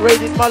they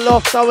raided my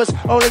loft, I was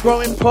only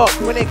growing pop.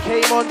 When it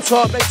came on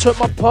top, they took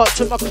my pot,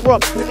 took my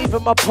crop, and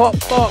even my pop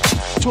box.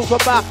 Talk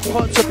about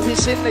pots to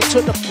piss in, they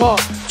took the pot.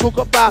 Talk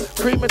about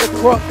cream of the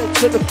crop, they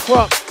took the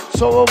crop.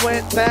 So I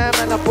went down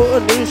and I put a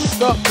new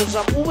stop, cause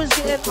I'm always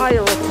getting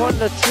higher upon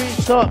the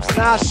treetops.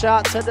 Now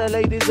shout to the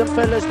ladies and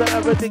fellas that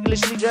are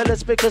ridiculously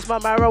jealous, because my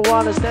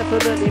marijuana's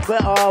definitely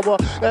better.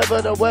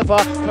 Whatever the weather,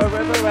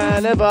 forever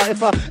and ever.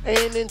 If I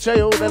ain't in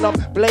jail, then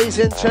I'm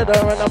blazing cheddar,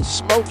 and I'm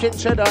smoking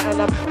cheddar,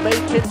 and I'm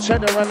making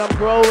cheddar, and I'm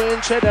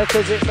growing cheddar,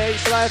 cause it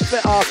makes life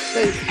better.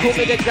 They call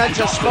me the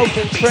ganja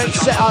smoking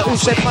trendsetter. Who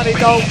said money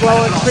don't grow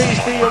on trees?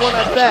 Do you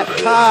wanna bet?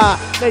 Ha!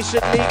 They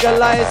should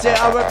legalize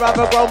it. I would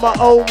rather grow my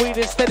own weed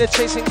instead of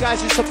chasing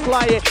guys who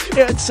supply it.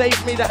 It would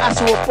save me the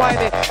hassle of buying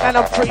it, and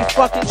I'm pretty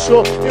fucking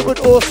sure it would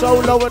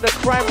also lower the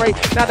crime rate.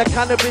 Now the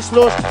cannabis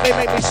laws, they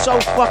make me so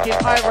fucking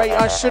irate.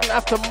 I shouldn't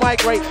have to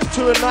migrate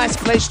to a nice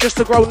place just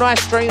to grow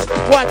nice strains.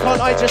 Why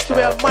can't I just do it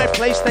at my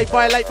place? They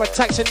violate by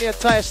taxing the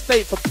entire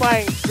state for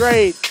buying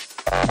grade.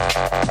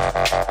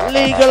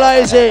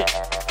 Legalize it.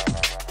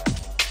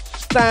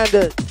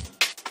 Standard.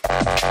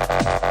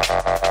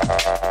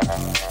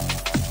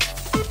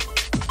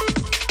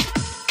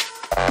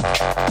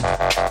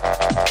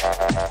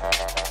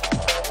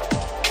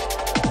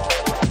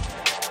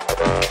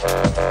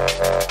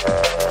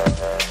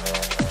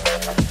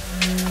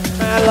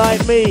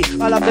 Like me,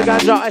 I love the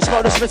ganja. I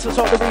smoke the Smiths and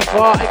talk the reefer.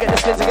 I get the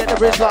skins, I get the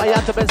Rizzler. I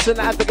had the Benson,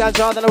 I had the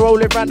ganja. Then I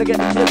roll it round to get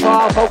the flipper.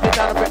 I poke it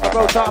down and rip the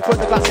road. I put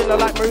the glass in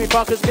like Marie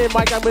Parker's me and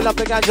my gang, we love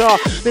the ganja.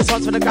 This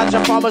one's for the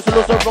ganja farmers who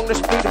lose the wrong.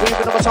 This breed of weed,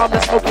 another time.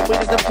 They're smoking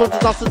weed is never caused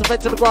disasters. The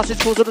vent to the grass,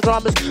 it's cause of the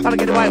dramas. And I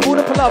get it right, all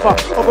the palaver.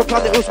 Over a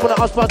plant that was when I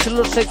was part to the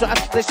little shapes. So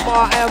after they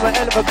smart, I am an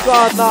hell of a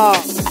gardener.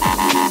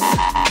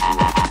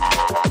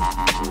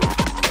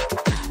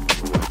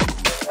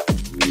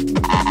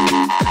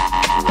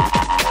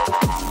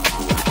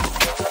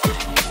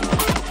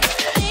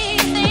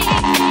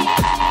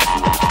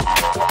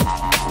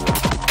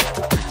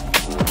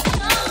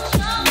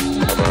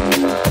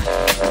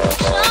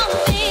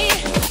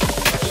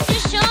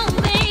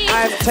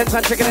 Ten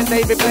times chicken and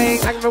David playing.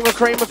 Angry with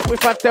cream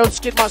with I don't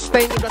skid my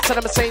stain. You got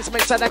Saddam Hussein to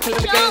make sure that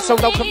killing the game. So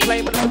don't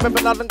complain. But I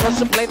remember London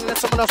contemplating that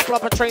someone else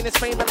flop a train. It's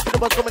fame and I feel the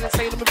world's going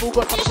insane. And we've all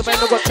got some of the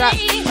band, I've got chat.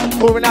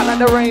 Pouring out like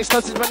the rain.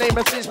 Stubbz is my name,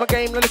 MC is my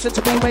game. Now listen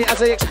to me, mate,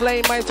 as I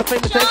explain. My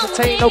entertainment to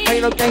entertain. No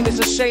pain, no gain, it's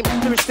a shame.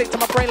 Lyrics stick to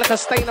my brain like a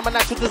stain. I'm a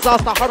natural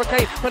disaster,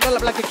 hurricane. Burn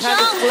up like a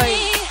candle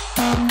flame.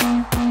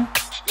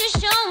 Just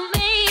show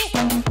me.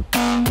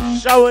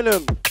 Showing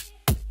them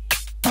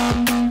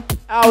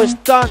how it's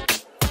done.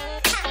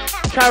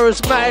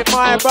 Karizmatik,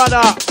 my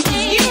brother.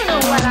 You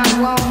know what I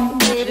want,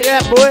 baby.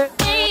 Yeah, boy.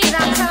 But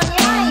I'm telling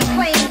you, I ain't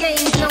playing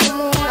games no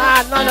more.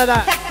 Nah, none of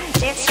that.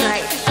 That's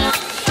right.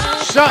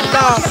 Shut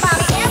down.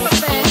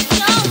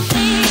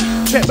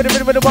 Check with the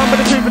rhythm, with the one, with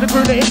the two, with the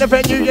crew, that in the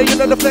venue. Yeah, you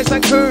know the flex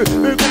and crew.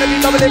 Who gonna be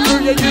dominant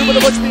crew? Yeah, you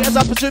wanna watch me as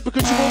I pursue,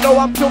 because you all know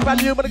I'm pure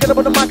value. When I get up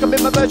on the mic, I'm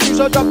in my virtue.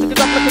 So I drop to get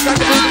up like a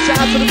kangaroo. Shout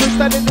out to the crew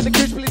standing in the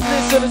queues, please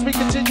listen as we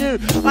continue.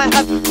 I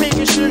have big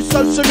issues,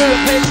 so salute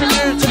and pay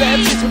tribute to the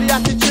MCs with the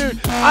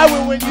attitude. I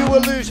will win, you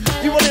will lose.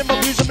 You want in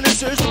my views, I'm an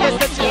issue. So yes,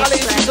 that's it, I'll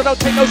issues. I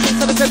don't take no shit,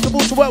 so it's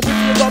sensible to work with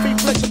me. You gotta be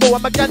flexible.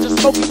 I'm a ganja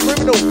smoking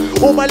criminal.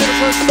 All my lyrics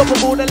are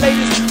unstoppable. The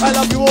ladies, I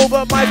love you all,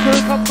 but my crew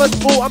come first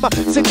of all. I'm a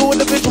single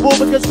individual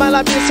because my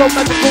life is so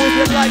magical.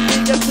 If you like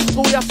me, get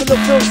physical, you have to look,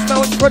 feel,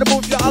 smell incredible.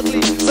 If you're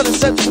ugly, so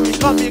sensible. You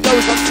can't be a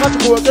ghost,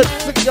 untouchable. A good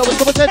look at you with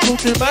some potential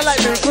too. Man like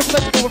me,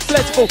 respectable and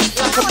flexible,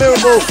 like a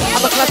miracle.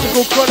 I'm a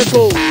classical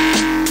chronicle.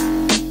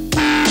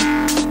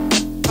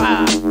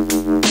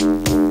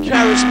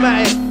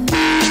 Karizmatik.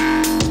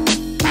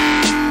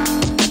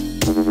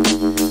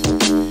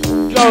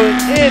 Going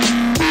in.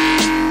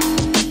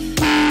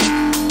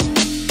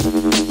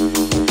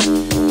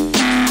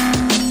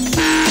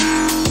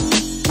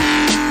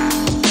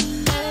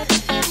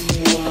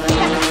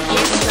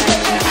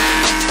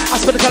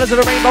 For the colours of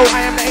the rainbow,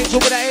 I am the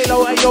angel with the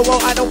halo. Hey yo,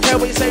 I don't care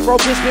what you say, bro.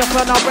 Piss me off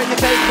and I'll break your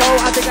cake, bro.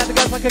 I think I the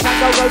guns like a can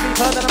go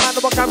deeper than a man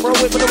that can grow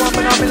with the one,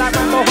 but I'll be like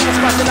Rambo. I'm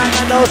scratching like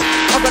Nando's.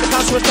 I'm gonna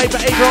count to a paper,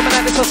 Abel. I'm an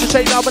anti sausage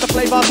shaker with a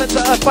flavour. Sent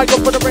to earth, fight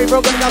up for the brave,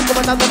 bro. Gonna gas come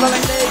another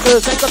like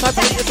neighbours. Ain't got time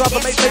for me to drop and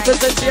make papers,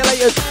 then see you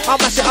later.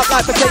 I'll mash it up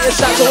like potatoes,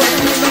 shout to all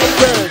the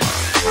neighbours.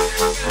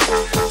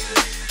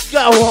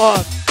 Go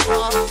on.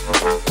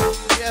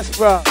 Yes,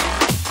 bro.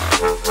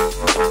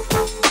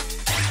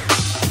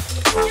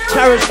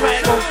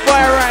 Karizmatik on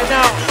fire right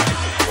now.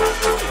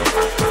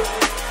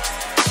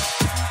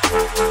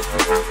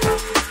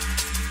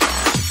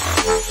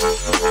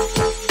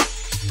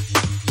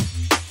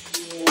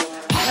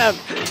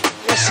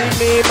 Yes, see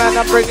me, man,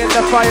 I'm bringing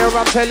the fire.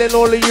 I'm telling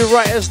all of you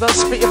writers, don't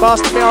spit your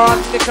bars to me or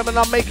I'll nick them and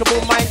I'll make them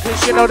all mine.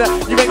 Cause you know that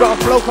you ain't got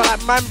a flow for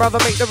like man, brother.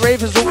 Make the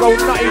ravens all go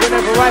nutty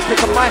whenever I pick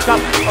a mic up.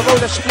 I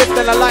roll a split,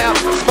 then I light up,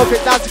 smoke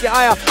it down to get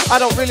higher. I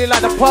don't really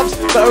like the pubs,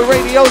 but the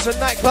radios and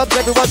nightclubs,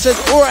 everyone says,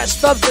 alright,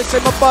 Stubbz. They say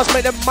my bars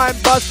make them mind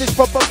buzz. This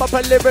pop up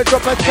a lyric,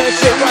 drop a 10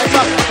 shit right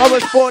up. I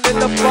was born in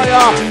the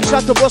fire.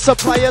 Shout to what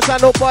suppliers, I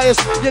know bias.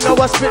 You know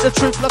I spit the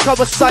truth like I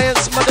was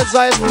science. My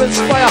desires to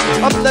inspire.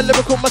 I'm the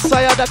lyrical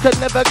messiah that could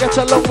never get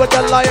along with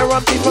a liar.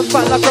 I'm deep and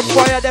fat like a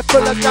fire. They're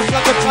full of gas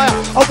like a tire.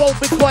 I won't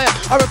be quiet.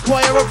 I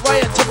require a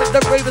riot to make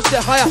the ravens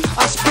get higher.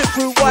 I spit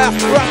through wire,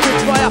 rapid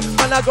fire,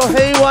 and I go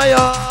haywire.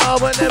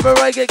 Whenever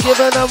I get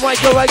given a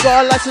mic, I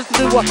got a license to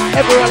do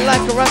whatever I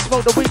like. Or I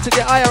smoke the weed to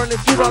get higher. And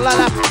if you don't like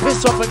that,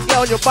 piss off and get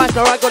on your bike.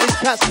 Or I got these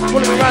cats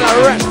pulling me around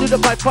like rats. Do the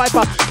Pied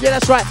Piper. Yeah,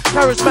 that's right.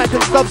 Karizmatik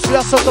and Stubbz. We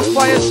are so the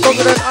fire,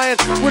 stronger than iron.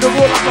 With a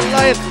roar like a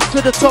lion. To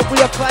the top we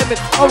are climbing.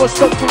 I was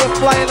stuck to a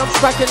flying. I'm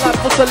striking like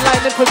what's a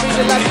lightning for me.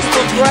 The light is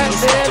so bright,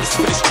 man.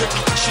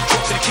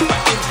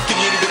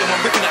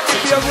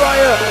 Be a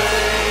riot.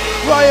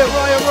 Riot,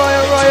 riot,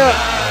 riot, riot.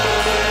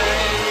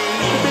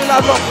 Be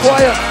like not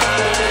quiet.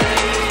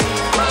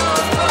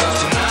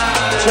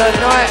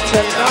 Tonight,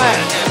 tonight.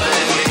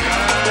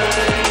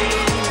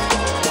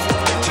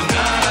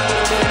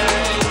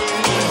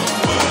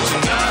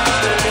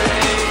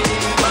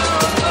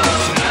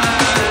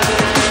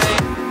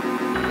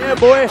 Yeah,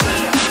 boy,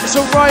 it's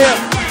a riot.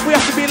 We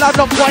have to be loud,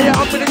 not quiet.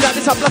 I'm gonna get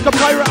this up like a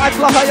pirate. I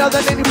fly higher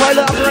than any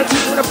pilot. I'm running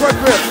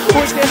inappropriate.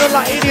 Boys getting on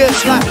like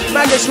idiots, like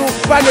maggots, all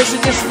faggots, and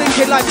you're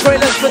stinking like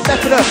toilets, but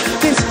definite.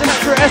 This is an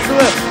accurate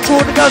estimate to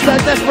all the girls that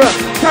are desperate.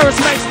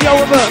 Karizmatik's the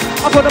ultimate.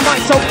 I'm on the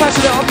mic so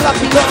passionate. I'm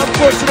lucky, not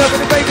unfortunate. When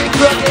the baby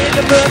clock get in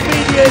the mood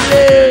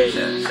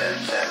immediately.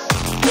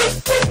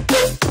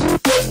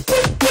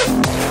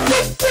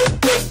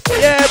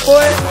 Yeah,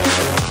 boy.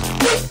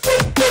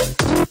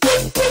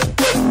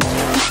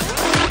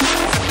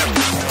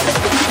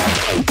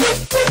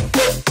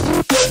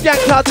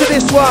 Skank out to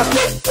this one.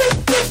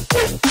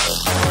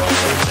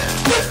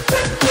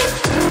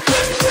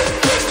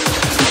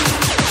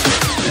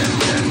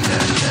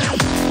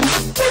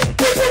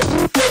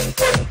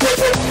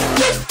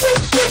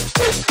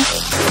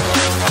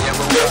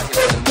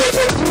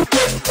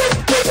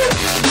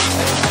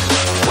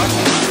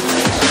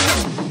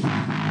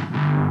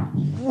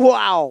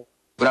 Wow.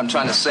 What I'm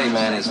trying to say,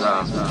 man, is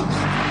I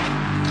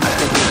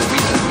think there's a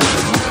reason.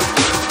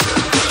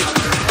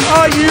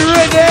 Are you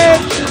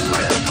ready?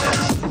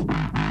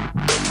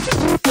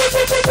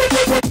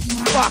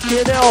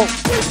 Fucking hell.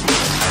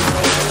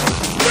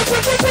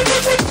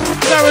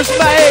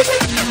 Karizmatik.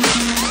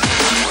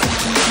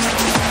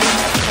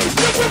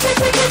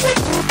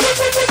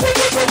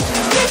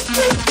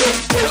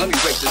 Let me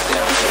break this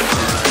down.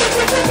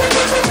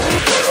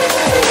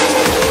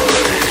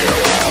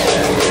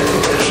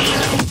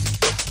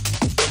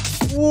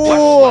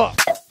 Whoa.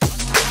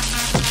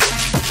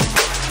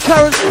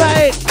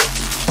 Karizmatik.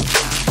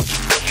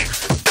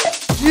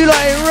 You lot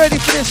ain't ready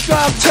for this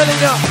guy, I'm telling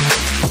ya.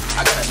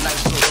 I got a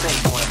nice little thing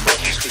going across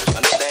the street, you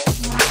understand?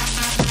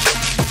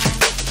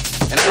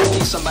 And I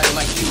need somebody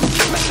like you.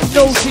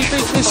 Nosy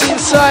business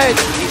inside.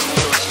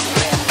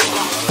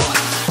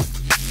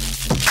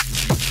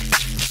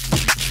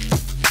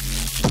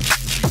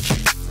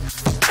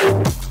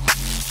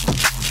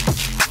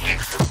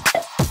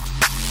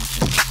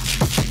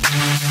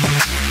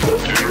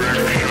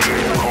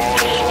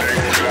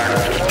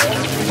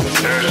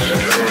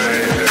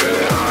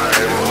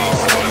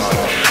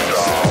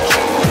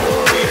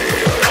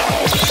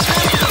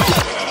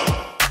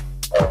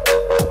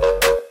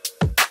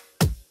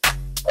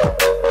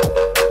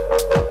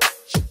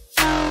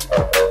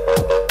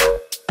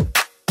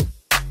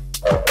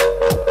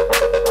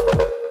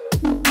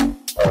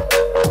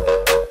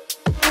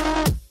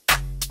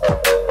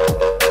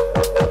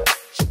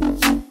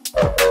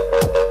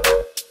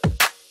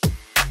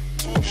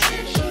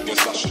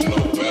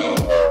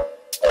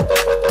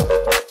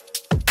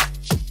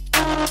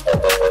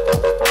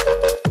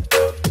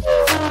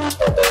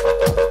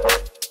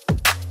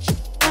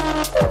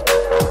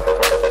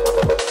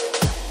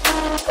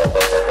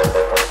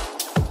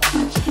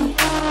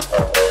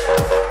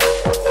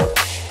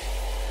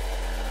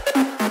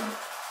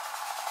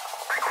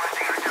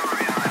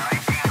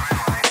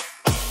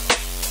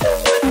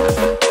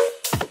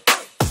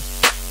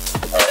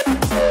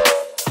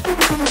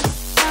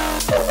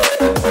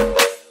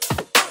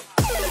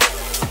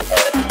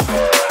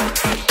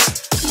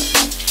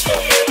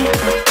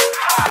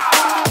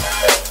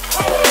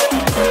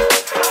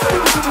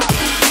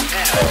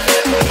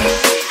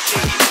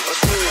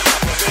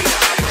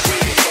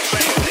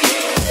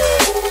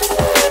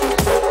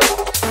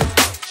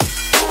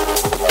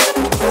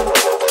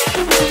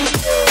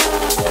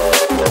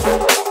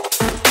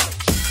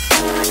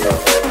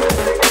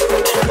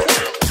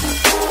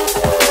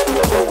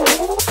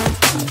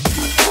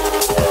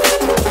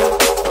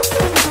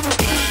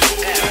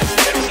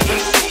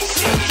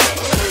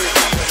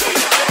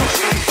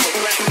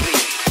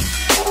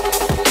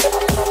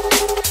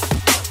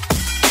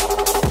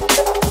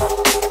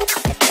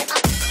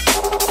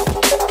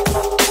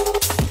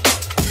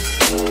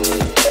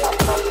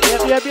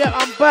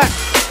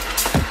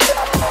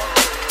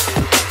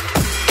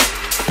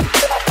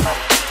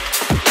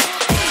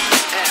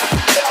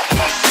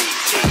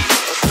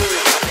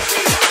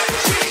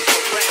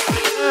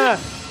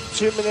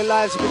 Too many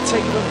lives have been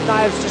taken with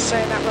knives. Just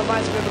saying that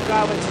reminds me of a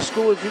guy who went to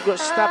school with who got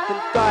stabbed and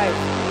died.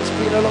 It's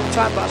been a long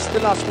time, but I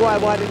still ask why.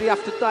 Why did he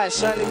have to die? It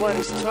certainly weren't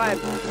his time.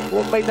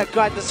 What made that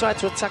guy decide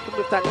to attack him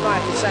with that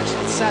knife? It's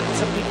actually sad that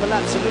some people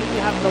absolutely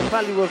have no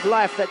value of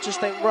life. That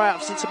just ain't right.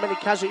 I've seen so many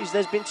casualties.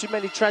 There's been too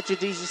many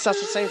tragedies. It's such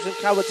a shame some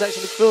cowards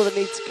actually feel the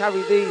need to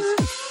carry these.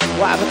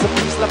 What happened to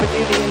peace, love and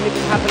unity and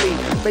living happily?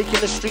 Making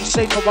the streets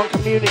safe for one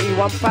community,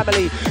 one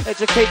family.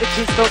 Educate the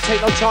kids, don't take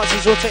no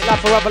chances or take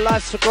life or other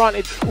lives for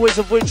granted. Always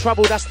avoid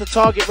trouble, that's the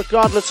target.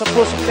 Regardless, of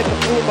course, I'm looking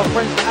for all my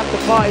friends that have the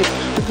party,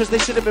 because they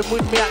should have been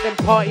with me at them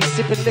parties,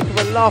 sipping liquor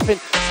and laughing,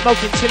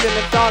 smoking, chilling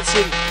and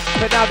dancing.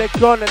 But now they're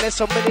gone and there's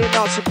so many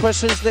unanswered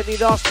questions that need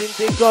asking.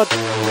 Dear God,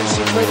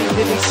 Richie, Freddie,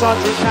 Lily,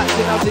 Sandra,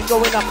 Captain, how's it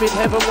going up in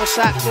heaven? What's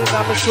happening?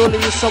 I mean, surely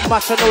it's so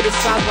much. I know this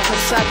sounds like a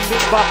sad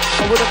thing, but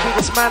I wouldn't be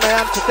this man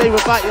I am today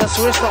without you.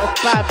 So it's not a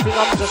bad thing,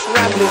 I'm just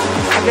rambling.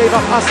 I gave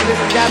up hustling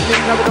and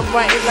gambling, carried on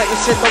writing like you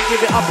said, don't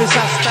give it up, it's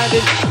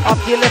outstanding.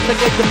 After you left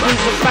again, the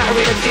blues was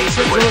battering,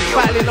 addictions I was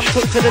battling. I'm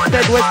put to the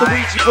dead, where's the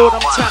Ouija board?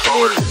 I'm tapping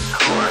in.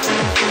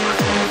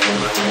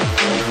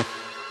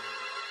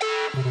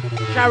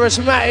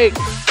 Karizmatik.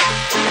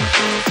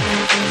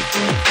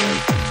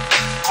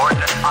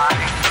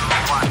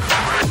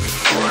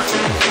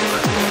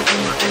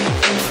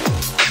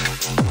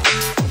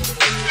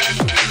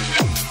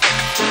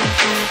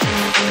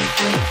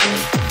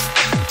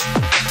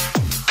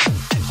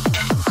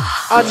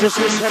 I just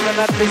wish heaven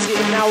had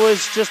visiting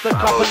hours, just a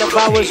couple of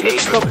hours, which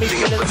stopped me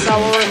feeling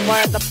sour. If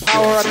I had the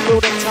power, I'd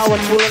build a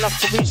tower tall enough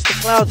to reach the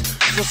clouds.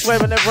 I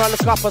swear whenever I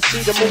look up, I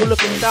see them all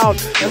looking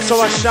down. And so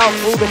I shout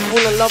for all the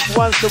fallen loved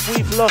ones that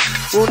we've lost.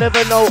 We'll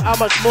never know how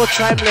much more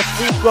time left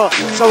we've got.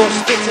 So I'll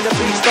stick to the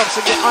beat stops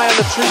and get eye on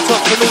the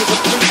treetops and always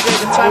appreciate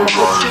the time of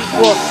the street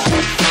walk.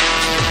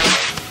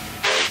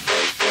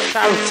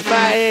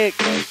 Karizmatik.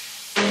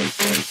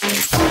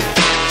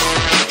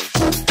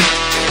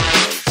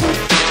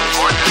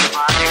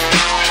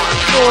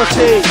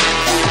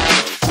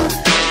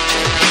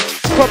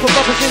 Proper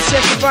bumpers in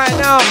session right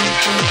now.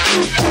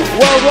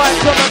 Worldwide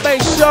drum and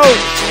bass show.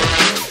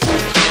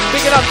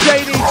 Picking up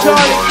JD,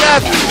 Charlie,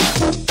 Gab.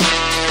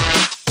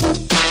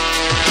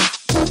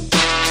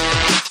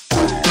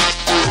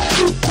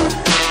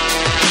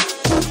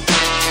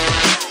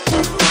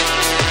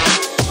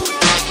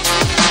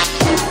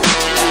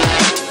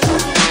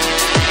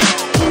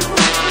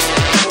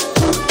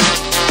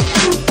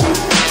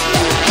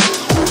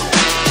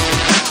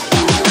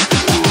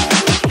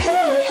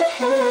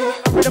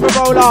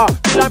 Roller,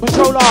 line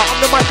controller, I'm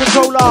the mic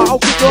controller. I'll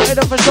keep your head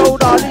off a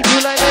shoulder, leave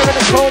you lying there in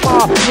a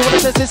coma. You wanna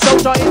test this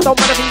soldier, it don't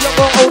matter if you're young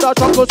or older.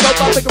 Drunk or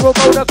sober, bigger or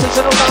bolder, cause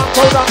you know that I'm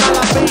colder. Man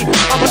like me,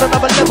 I'm on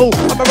another level.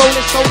 I'm a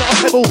rolling stone, not a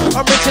pebble.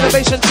 I'm rich in a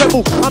bass and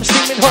treble. I'm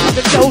steaming hot like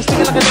a gel,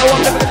 stinging like a nail.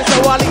 I'm never gonna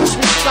tell, I'll eat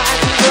sweet like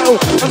anti-metal.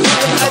 I'm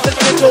singing like the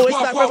middle,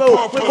 it's that rebel,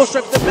 with more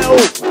strength than metal.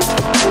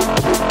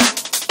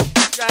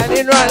 Going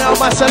in right now,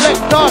 my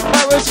selector,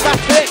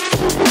 Karizmatik.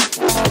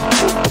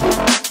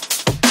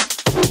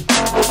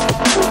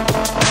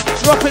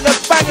 Dropping the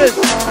bangers.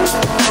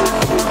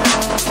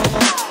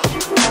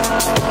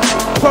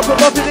 Proper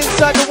bumping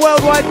inside the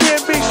Worldwide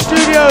DMB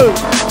studios.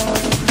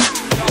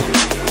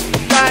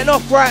 Lighting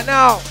off right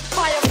now.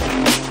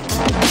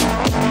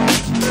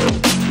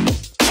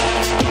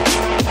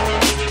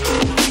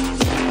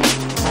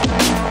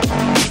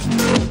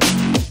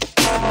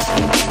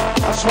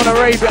 I just want to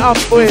rave it up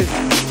with.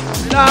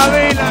 You know what I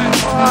mean?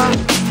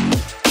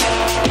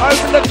 Like,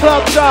 open the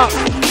clubs up.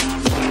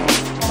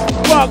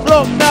 Fuck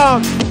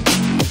lockdown.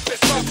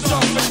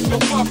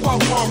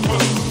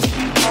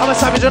 I'm a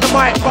savage on the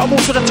mic, but I'm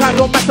also the type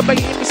don't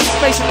masturbate in this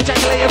space and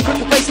ejaculate and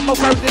cripple face and more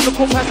crowded in the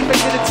court,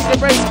 masturbating in a ticket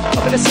race.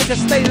 I'm in a sicker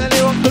state and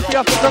anyone could be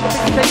after drunk and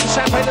think taste of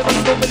champagne and I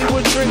normally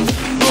would drink.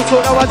 Real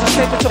talk, now I just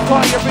came to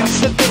party. I really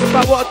should think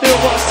about what I do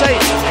and what I say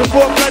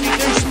before I bloody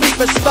do speak,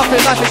 but stuff it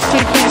like it's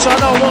too deep, so I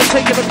know I won't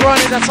take it for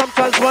granted. I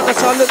sometimes wonder,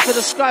 so I look to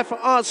the sky for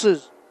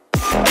answers.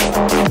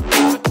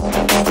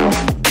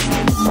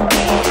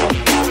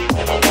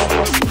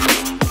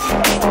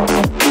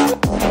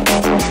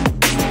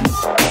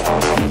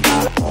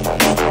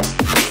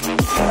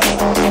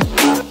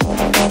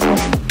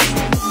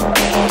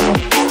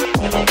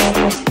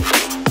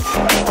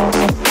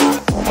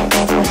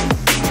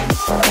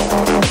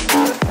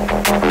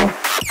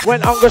 When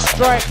hunger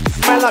strike,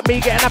 man like me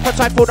get an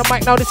appetite for the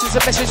mic. Now this is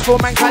a message for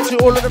mankind to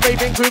all of the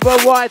raving crew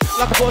worldwide.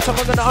 Like a bottle I'm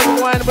gonna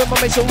unwind when my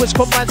mates always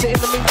combine. So in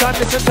the meantime,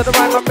 listen to the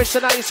rhyme. I'm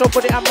missing out, so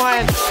put it on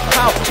mine.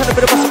 How? Kind of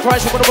bit of a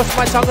surprise. You wanna watch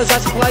my tongue as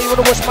I supply. You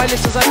wanna watch my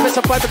lists as I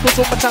specify. Because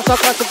all my times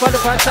I've tried to find the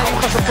price that you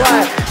must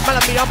supply.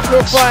 Man like me, I'm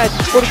purified.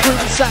 All the crew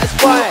is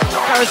satisfied.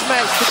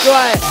 Karizmatik's the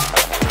guy.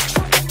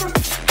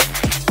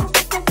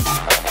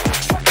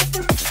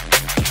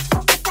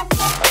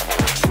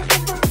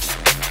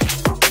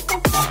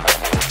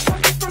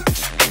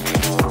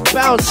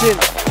 Bouncing,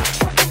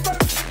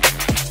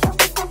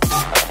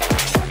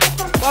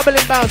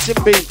 bubbling, bouncing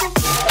beat.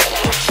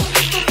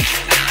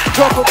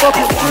 Proper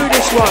bopping through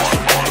this one.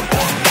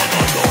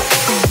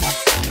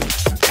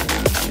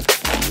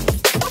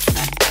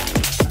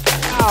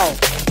 Ow.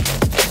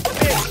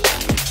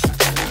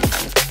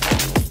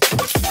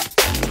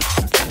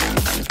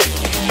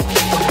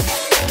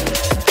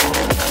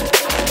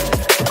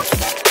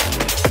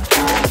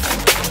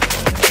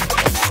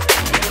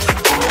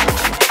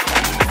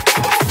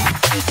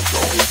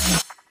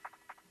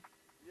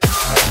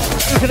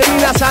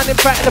 Now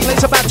sounding fat in the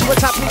place about to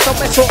attack. Please don't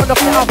mess on the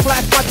fit. I'll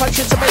flash my punch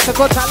into makes a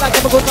contact like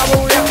I'm a good. I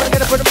will react when I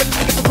get up in the middle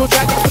of the difficult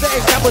track. Put it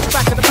in cameras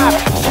back in the map.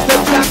 It's the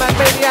jam man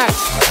maniac.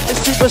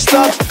 It's super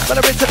Stubbz. But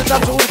I'm into the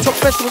dubs all the top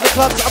festivals and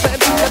clubs. I'm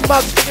empty them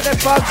mugs, digging them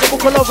bugs. And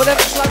walk all over them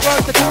just like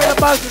rugs. They're two in the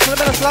bugs, they're two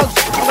in the slugs.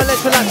 I'm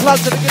electric like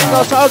plugs and they're getting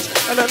those hugs.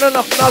 And I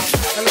enough nugs.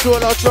 And I do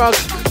a lot of drugs.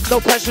 No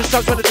pressure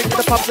drugs when I drink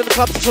in the pubs and the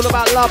clubs. It's all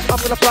about love. I'm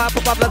gonna fly up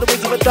above like the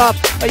wings of a dove.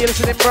 Are you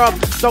listening, bruv?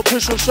 Don't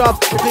push or shove.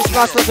 If this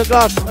glass does a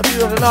glass, I'll be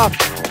with enough.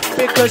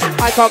 Because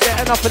I can't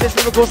get enough of this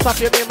lyrical stuff.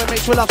 Yeah, me and my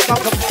mates will love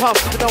skunk. I'm tough,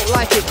 if you don't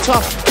like it,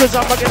 tough. Cause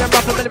I'm rugged and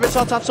rough and many bits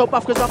on top. So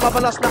buff cause I'm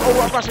marvelous. Now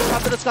all I'm rushing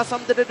time to discuss.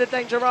 I'm the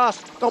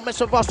dangerous. Don't mess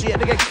with us, you get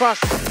to get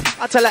crushed.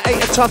 I tell her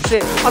ain't a tough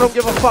shit. I don't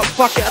give a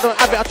fuck it. I don't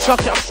have it, I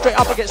chuck it. I'm straight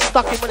up, I get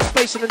stuck in when it's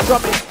pacing and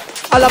drumming.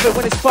 I love it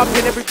when it's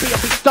bumping, every beat I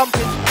be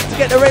dumping. To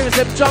get the ravers,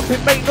 them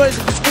jumping, make noise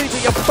and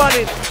screaming, you're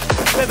funning.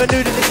 Never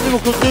knew that this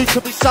lyrical dude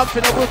could be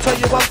something. I will tell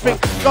you one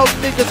thing, those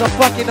niggas are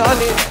fucking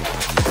hunting.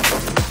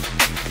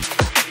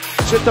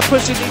 If the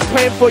pussy needs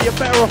paying for, you're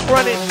better off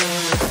running.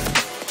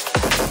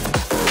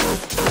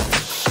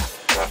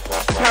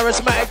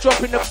 Karizmatik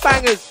dropping the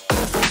bangers.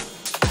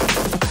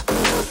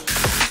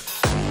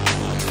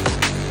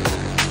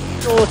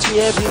 Naughty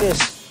heaviness.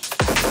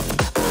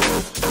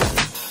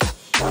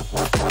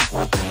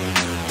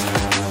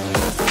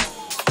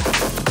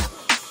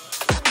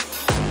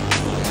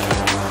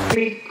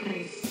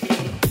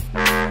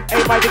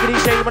 Hey, my diggity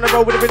DJ, you wanna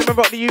roll with the rhythm and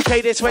rock the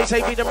UK this way.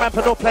 Say, be the man,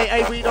 but not play.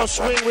 Hey, we don't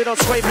swing, we don't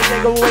sway. We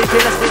take away,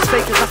 feel let's stay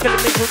stakers. I kill a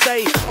nickel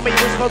day. I mean,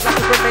 we smoke like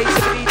a grenade.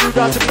 Tippity do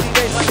dance, tippity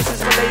days. Like this is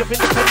my day of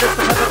independence.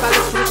 The perfect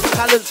balance for its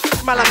talents.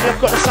 Man like me, I've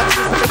got a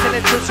substance to make an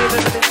entrance in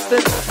an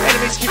instant.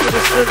 Enemies keep a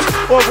distance.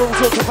 All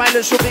sorts of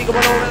violence. You'll be going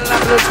on in an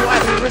ambulance. What I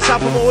do is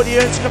out from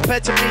audience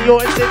compared to me.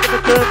 You're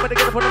insignificant. When I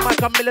get up on the mic,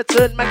 I'm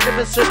militant,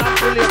 magnificent, I'm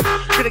brilliant.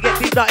 Gonna get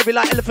deep, like be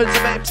like elephants.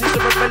 I'm MCs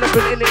are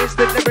irrelevant in the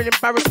instant. Never an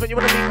embarrassment. You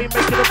wanna meet me,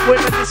 make an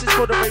appointment. This is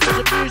for the ravers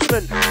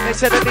amusement. They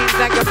said I need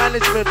anger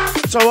management,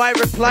 so I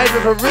replied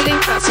with a really.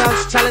 That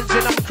sounds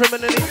challenging. I'm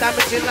criminally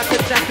damaging like a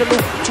jackal.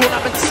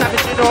 Tournament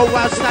savaging or a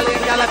wild stallion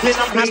galloping.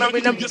 I'm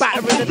hammering and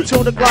battering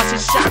until the glass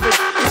is shattering.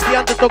 It's the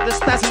underdog that's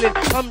dazzling.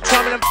 I'm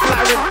charming and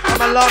flattering.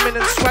 I'm alarming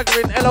and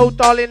swaggering. Hello,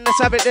 darling, let's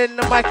have it in.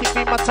 The mic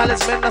be my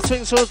talisman. I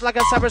swing swords like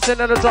a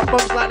Saracen and I drop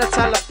bombs like the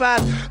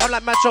Taliban. I'm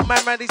like Macho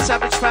Man, Randy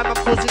Savage fam. I'm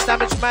causing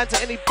damage, man,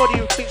 to anybody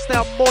who thinks they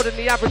are more than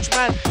the average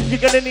man. You're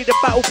gonna need a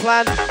battle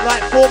plan,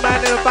 like 4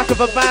 man in the back of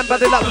a van,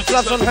 budded up with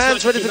gloves on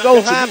hands, ready to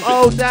go ham.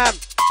 Oh damn,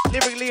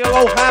 lyrically I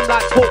go ham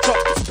like pork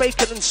chops,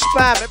 bacon and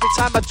spam. Every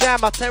time I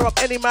jam, I tear up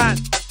any man,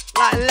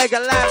 like a leg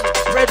of lamb,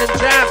 bread and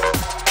jam,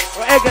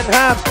 or egg and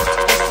ham.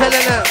 Just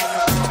telling them,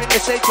 everything they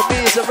say to me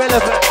is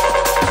irrelevant.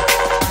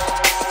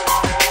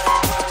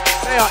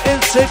 They are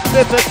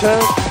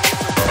insignificant.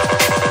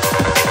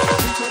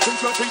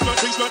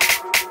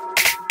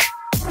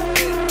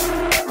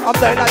 I'm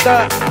doing like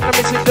that. Let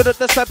me see good at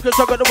the step, cause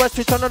I got the worst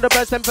tweet on the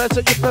best and first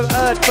that you've ever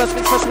heard. First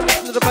things first, we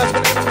listen to the best,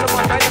 when it comes to the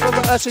mic, I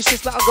never rehearse. It's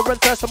just like hunger and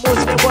thirst, I'm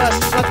always getting worse,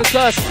 like a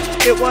curse.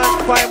 It weren't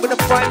fine with a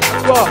fine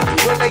got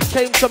when they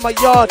came to my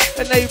yard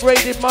and they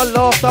raided my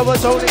loft. I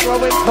was only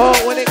growing pot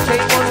when it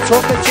came on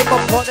top. They took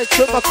my pot, they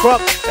took my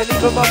crop, and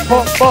even my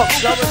pot box.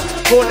 I was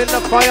born in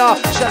the fire.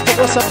 Shout to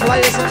all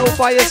suppliers and all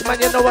buyers,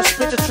 man. You know I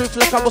spit the truth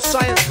like I was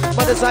science.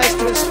 My desire is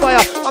to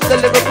inspire. I'm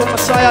the lyrical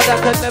messiah that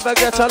can never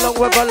get along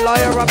with a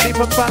liar. I'm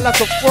even fat like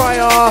a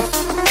fryer.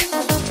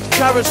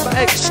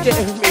 Karizmatik's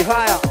getting me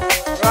higher.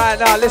 Right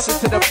now, listen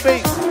to the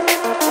beat.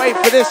 Wait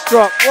for this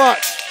drop.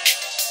 Watch.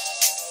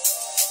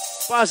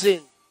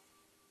 Buzzing.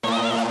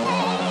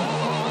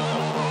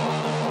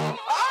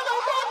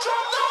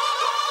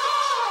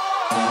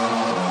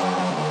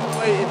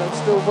 Waiting, I'm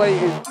still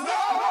waiting.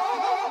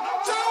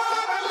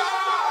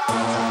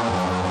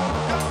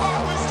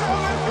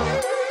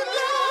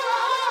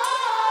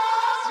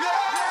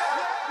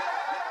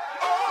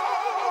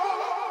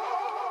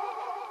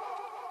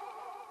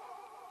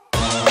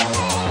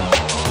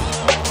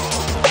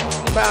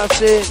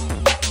 Bouncing.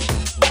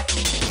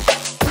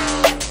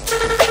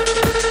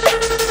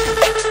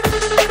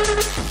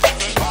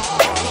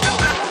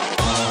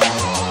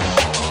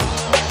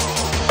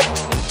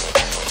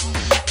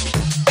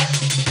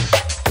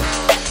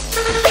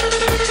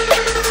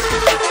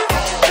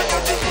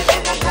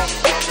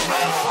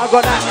 I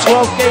got that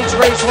 12 gauge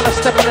race when I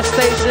step on the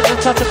stage. There's a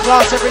touch of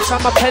glass every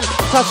time my pen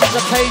touches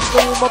a page.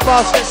 Go all my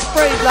bars get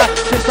sprayed like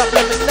pissed up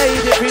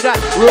lemonade. It be that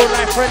real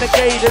life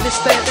renegade. In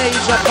this day and age,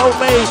 I'm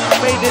homemade,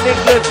 made in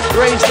England,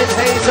 raised in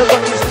Hayes. I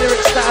got these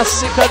lyrics that are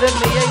sicker than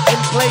the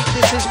Asian plate.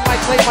 This is my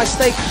claim, my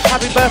stake.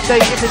 Happy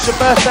birthday, if it's your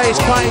birthday,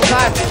 it's crying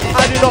time.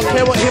 I do not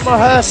care what him or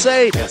her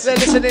say.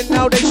 They're listening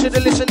now, they should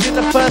have listened in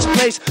the first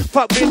place.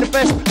 Fuck being the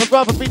best, I'd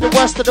rather be the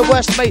worst of the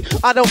worst, mate.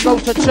 I don't go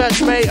to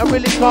church, mate. I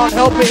really can't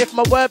help it if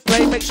my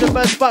wordplay makes section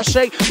burst but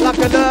shake like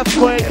an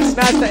earthquake.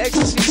 Now as the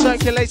ecstasy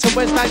circulates and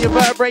wears down your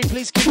vertebrae,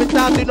 please keep it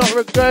down, do not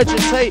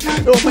regurgitate.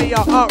 It'll make your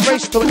heart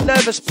race to a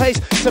nervous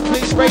pace, so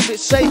please raise it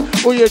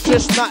safe, or you're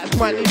just not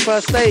might need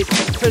first aid.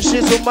 For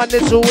shizzle, my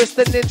nizzle, it's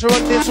the ninja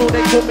on nizzle.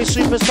 They call me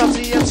Super Stubbz,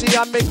 MC,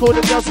 I make all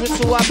the girls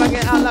whistle. I bang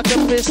it out like a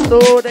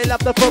pistol. They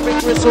love the throbbing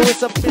gristle,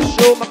 it's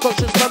official. My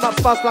conscience burn my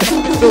fast like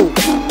a pistol.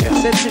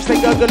 Eccentrics, they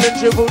gurgle and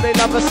dribble. They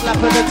love a slap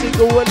and a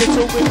tickle. A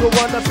little wiggle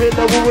on the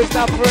pillow, always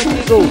down for a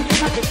giggle.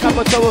 I can come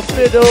to a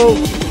fiddle.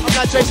 I'm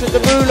like Jason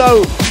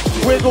Derulo.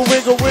 Wiggle,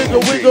 wiggle,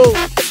 wiggle, wiggle.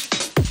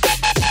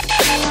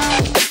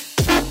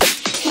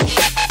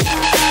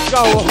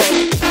 Go on.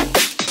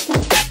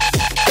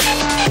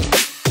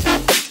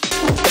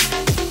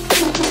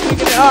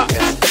 Picking it up. A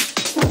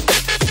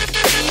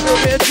little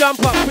bit of jump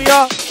up for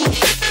ya.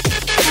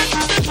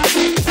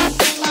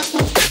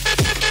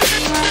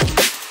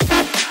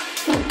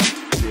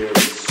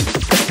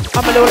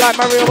 I'm a little like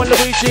Mario and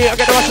Luigi. I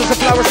get the muscles and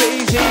flowers so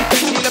easy.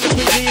 Peasy, lemon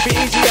squeezy, be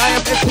easy. I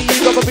am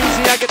SPU, got a BZ.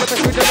 I get the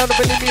best food and I don't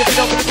believe me. If you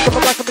don't believe me,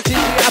 come back and be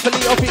easy. Happily,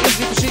 off it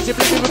easy, procedure.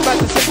 Believe me, we're back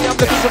to city. I'm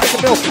looking to make a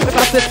bill. If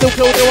I said still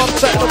kill, I'm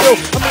certain I will.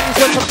 I'm making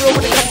sure I'm real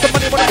when it comes to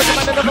money. When I'm a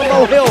man in a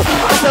low hill.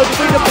 I tell you,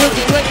 freedom pills,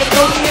 you ain't gonna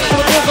know the end of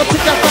the bill. I'll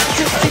take that fucking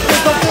 60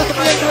 pills. Don't feel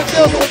the end of the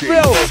deal, so it's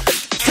real.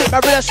 Take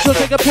my rest, she'll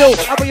take a pill.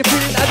 How are you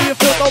feeling? How do you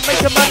feel? Don't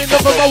make a man in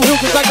over molehill,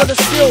 cause I got a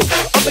skill.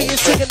 I'm being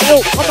sick and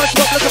ill. I'm much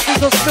more like a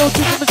piece of spill.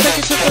 Choosing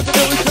mistaken shit for the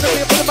real. We couldn't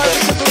be a put in my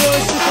wrist for the real.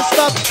 It's just a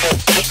stop.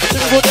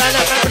 Shouldn't go down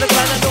that man for the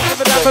plan. I don't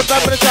give a damn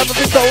for the time of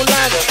this whole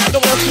land.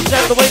 No one else can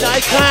jam the way that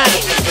I can.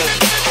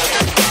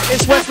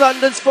 It's West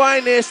London's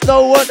finest.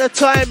 Know what the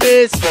time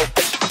is.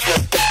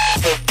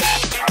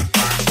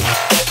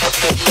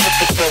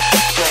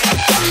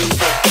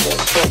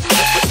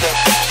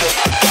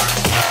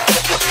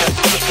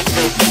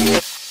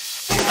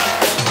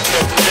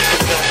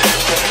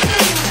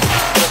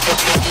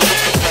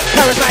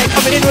 Karizmatik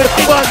coming in with a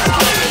big one.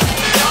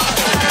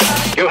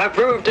 You have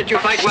proved that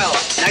you fight well.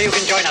 Now you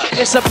can join us.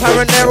 It's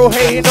apparent they're all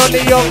hating on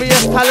the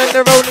obvious talent.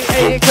 They're only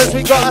hating cause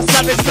we got a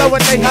savage flow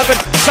and they haven't.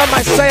 Some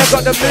might say I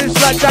got the moves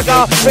like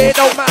Jagger, but it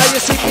don't matter,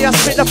 you see me, I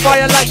spit the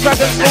fire like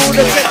dragons. All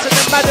the jets and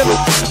the madams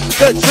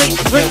that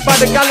drink by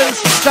the gallons.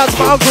 Shouts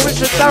my Uncle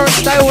Richard, Darren,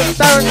 Dale and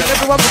Darren, and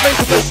everyone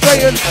remains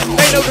frustrated.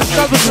 They know the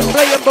struggles are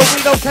blatant, but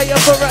we don't cater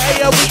for a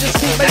hater, we just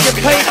keep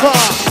making paper.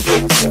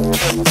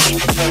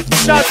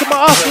 Shout to my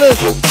hustlers.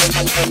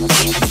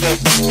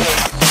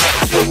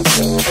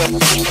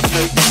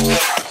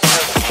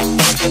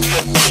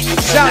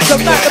 Shout to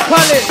Matt the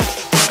Pilot.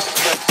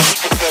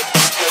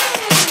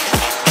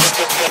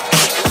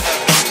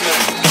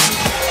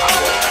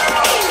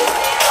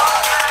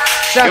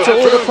 Shout to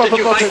all the proper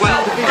boppers.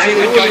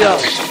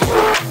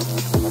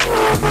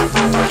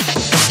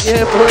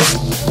 Yeah, boy.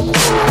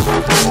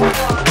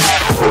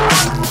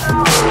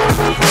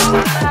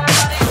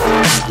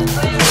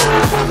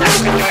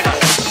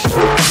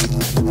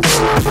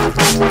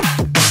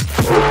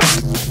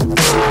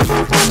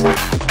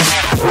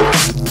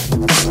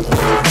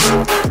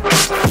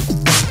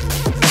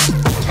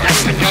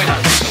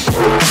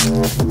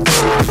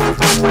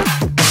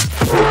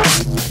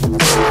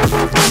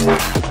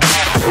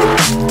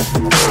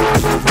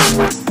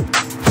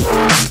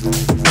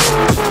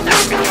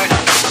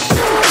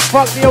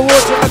 Fuck the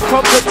awards and the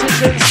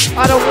competitions.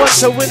 I don't want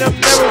to win them,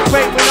 they're all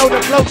fake. We know the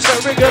blokes are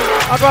rigging.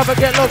 I'd rather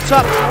get locked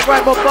up and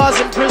write more bars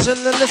in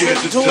prison than listen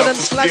to all them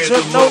slacks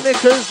with no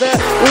knickers. They're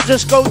all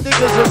just gold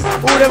diggers and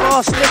all them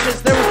arse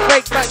niggas. They're all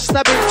fake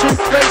backstabbing,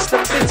 toothpaste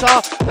and bitter.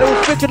 They're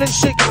all thicker than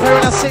shit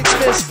comparing our 6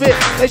 bit spit.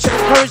 They should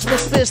encourage my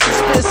spits to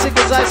spit as sick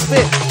as I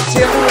spit.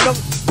 See, I'm all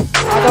along.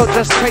 I don't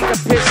just take the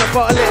piss, I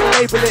bottle it and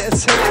label it and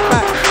send it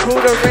back. All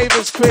the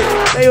ravens quit.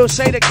 They all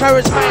say the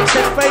Karizmatik's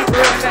their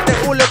favourite and that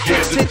they're all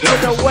addicted to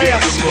the way I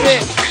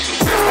spit.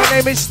 My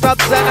name is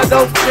Stubbz and I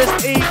don't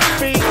just eat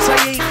beats,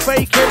 I eat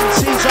bacon,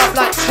 seize up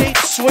like cheap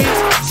sweets.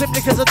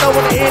 Simply cause I don't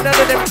want to hear none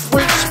of them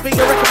freaks. Being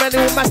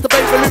recommended will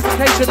masturbate for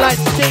lubrication like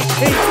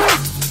GP.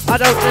 I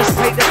don't just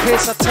take the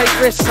piss, I take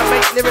risks. I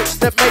make lyrics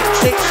that make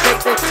chicks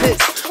shake their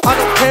tits. I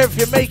don't care if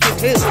you're making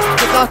hits,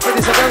 cause after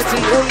this I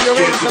guarantee all your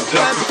ears I'm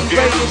trying to be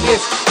rating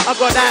this. I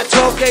got that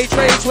 12 gauge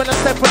range when I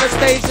step on the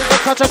stage. There's a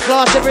touch of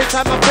class every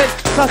time my pen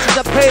touches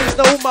the page.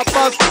 Know all my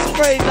buzz is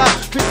sprayed like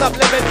picked up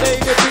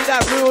lemonade. It be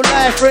that real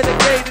life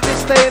renegade in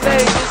this day and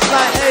age. It's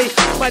like, hey,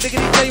 my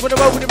diggity day when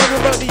I roll with the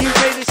rhythm of the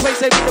UK. This way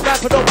say me the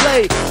rapper don't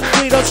play.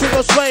 We don't swing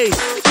or sway.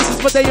 This is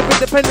my day of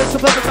independence,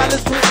 the perfect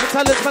balance, political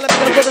talents. Man, I'm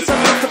gonna go to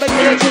something to make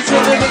the legends in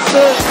the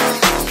mixers.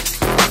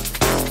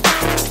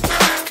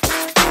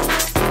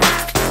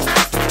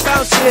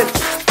 Bouncing.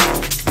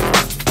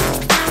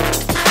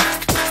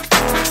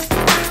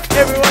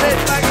 Everyone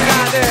is banging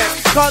out there.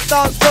 Can't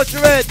dance, touch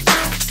your head.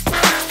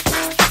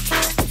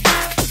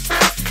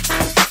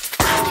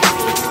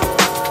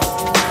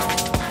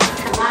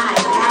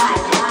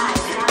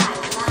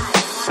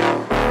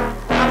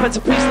 I'm and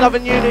to peace, love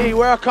and unity.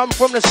 Where I come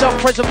from, the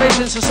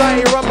self-preservation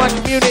society run my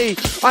community.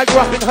 I grew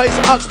up in Hayes,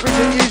 Uxbridge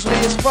and usually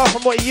it's far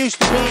from what it used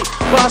to be,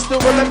 but I still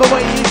remember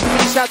what it used to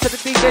be. Shout to the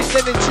DJ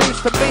sending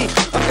tunes to me.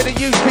 I'm gonna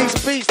use peace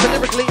beats to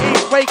lyrically eat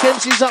fake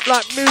MCs up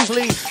like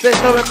muesli.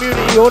 There's no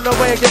immunity or no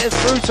way of getting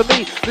through to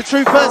me. The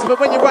truth hurts, but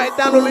when you write it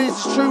down, all it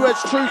is true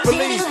words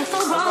truthfully.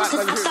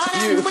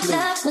 Beautifully.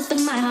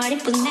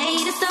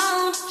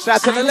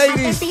 Shout to the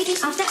ladies.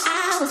 After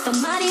hours, for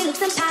money,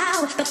 looks and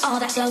power, but all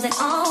that goes and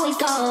always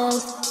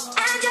goes.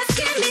 And just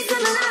give me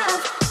some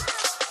love.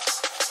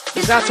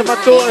 Shout to my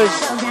daughters.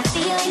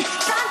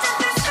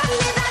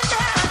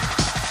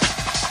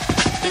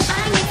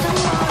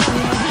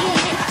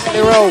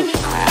 They roll.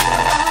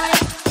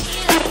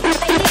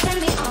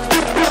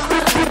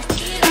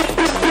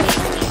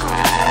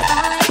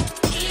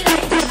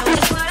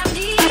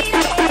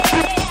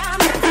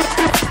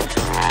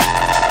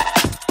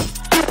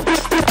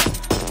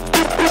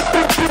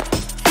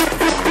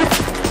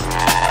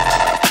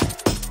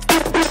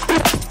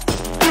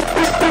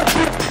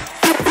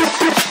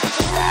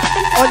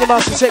 On your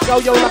master set, go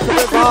yo like a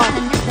river.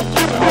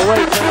 I'll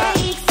wait for that.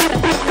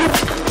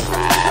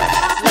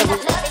 Level.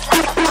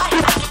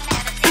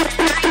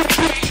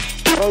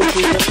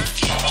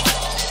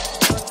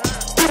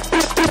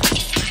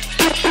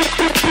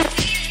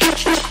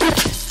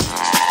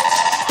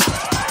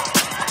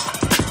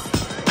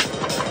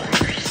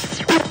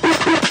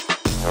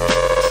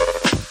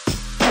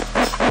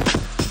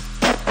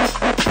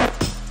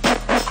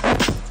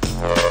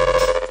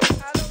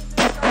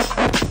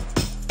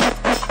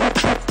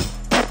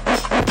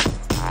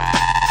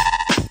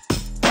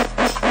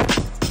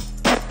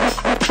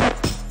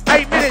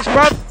 8 minutes,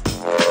 bro.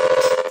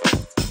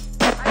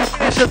 8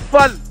 minutes of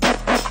fun.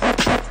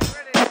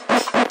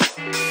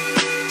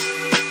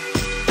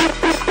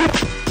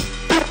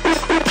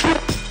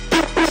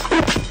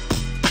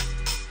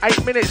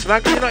 Minutes,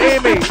 man. Can you not hear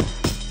me?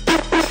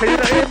 Can you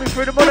not hear me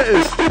through the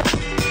monitors?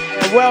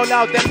 Yeah, well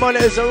loud. Them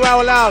monitors are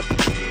well loud.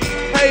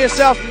 Prepare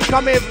yourself and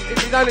come in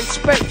if you don't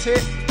expect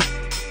it.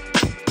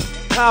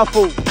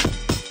 Powerful.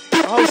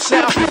 The whole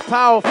setup is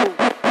powerful.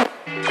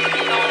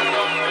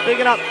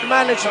 Bigging up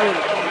management,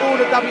 all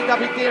the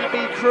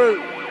WWDMB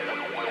crew.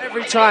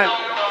 Every time.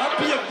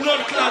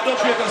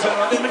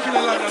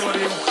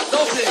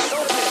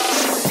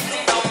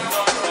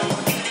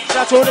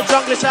 Shout to all the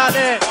junglers out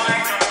there.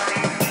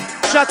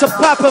 Shout to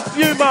Papa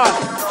Fuma.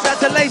 Shout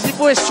to Lazy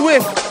Boy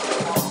Swift.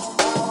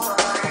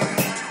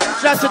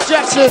 Shout to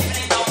Jackson.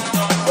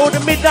 All the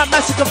Midnight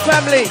Massacre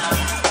family.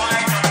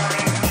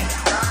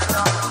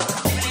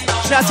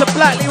 Shout to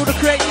Blackley, all the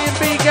Create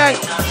EMB gang.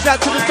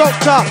 Shout to the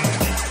Doctor.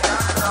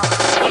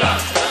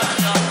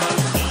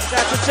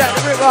 Shout to Jack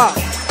the Ripper.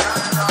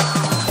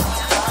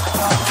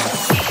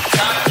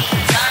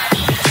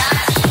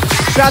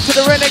 Shout to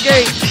the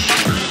Renegade.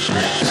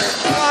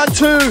 1,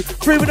 2,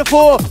 3 with the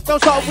 4. Don't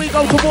start, we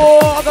go to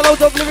war. I got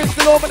loads of lyrics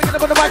galore, but I'm gonna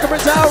put the mic and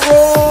rinse out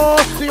raw.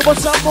 Do you want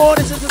some more?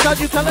 This is the sound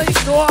you cannot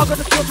ignore. I got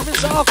the skill to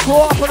rinse out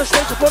core. I put a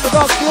stage upon the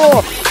dance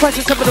floor.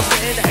 Pressure some of the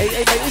in. Hey,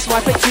 mate, it's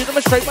my fake to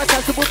demonstrate. My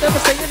chance to will never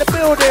stay in the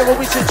building when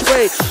we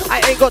situate.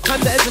 I ain't got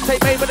time to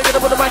hesitate, mate. When I'm gonna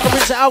put the mic and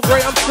rinse out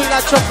great. I'm sweet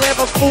like chocolate,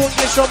 I'm full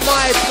English on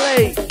my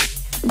plate.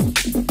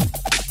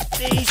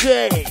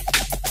 DJ.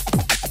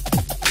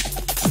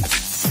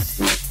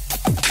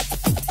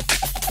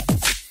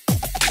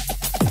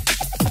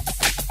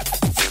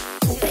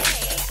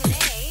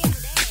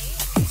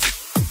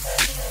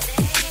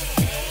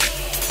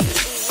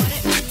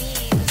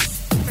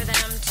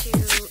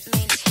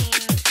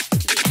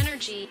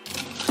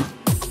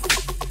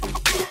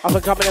 Up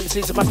and coming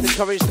MCs, you must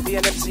encourage to be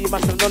an MC, you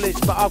must have knowledge,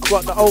 but I've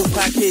got the old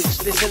package.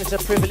 Listen, it's a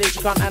privilege,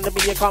 you can't handle me,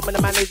 you can't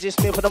manage. It's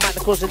me for the mic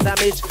that causing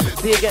damage.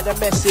 Do you get the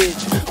message?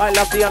 I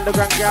love the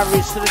underground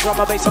garage, to the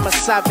drummer bass I'm a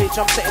savage.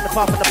 I'm setting the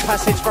path in the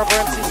passage, brother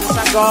MCs and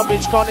sound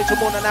garbage. Carnage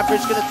are more than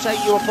average, gonna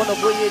take you upon a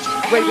voyage.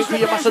 Raving through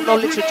your muscle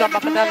knowledge, to jump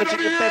up and down and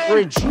drink your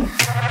beverage.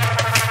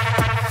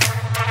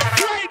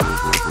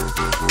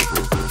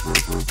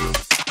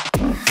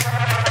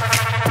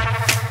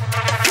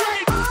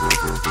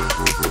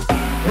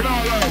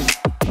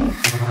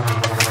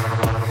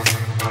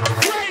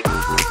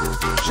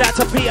 Shout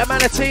to Peter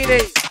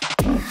Manatini.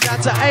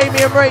 Shout to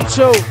Amy and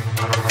Rachel.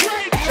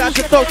 Shout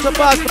to Dr.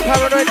 Buzz, the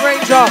Paranoid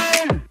Ranger.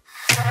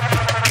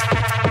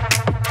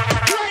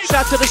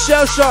 Shout to the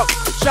Shell Shock.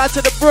 Shout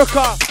to the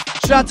Brooker.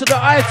 Shout to the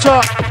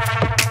iTop.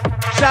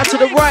 Shout to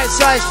the Right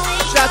Size.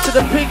 Shout to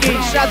the Piggy.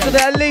 Shout to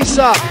the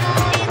Elisa.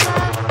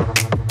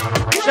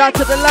 Shout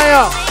to the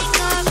Leia.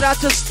 Shout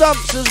to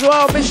Stubbz as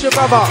well. Miss you,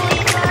 brother.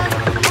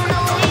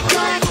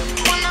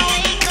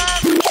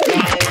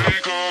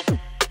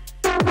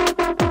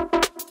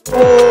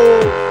 Oh,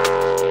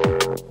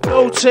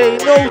 naughty.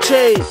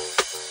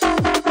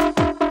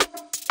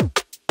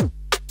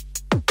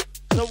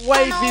 The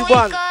wavy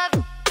one.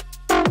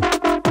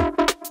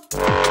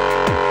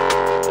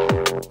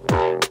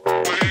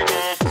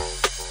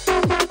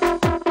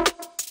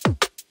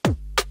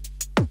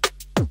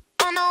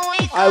 On the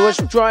way I was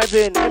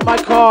driving in my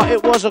car,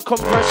 it was a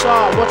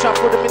compressor. Watch out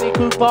for the Mini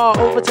Cooper,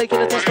 overtaking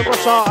the Tesla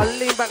Rossa. I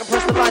lean back and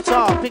press the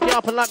lighter, pick it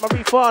up and light my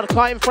reefer. The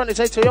car in front is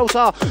a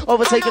Toyota,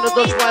 overtaking the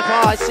Dodge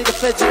Viper. I see the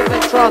feds in the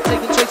Vectra,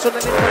 taking chase on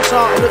an impressor.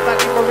 I look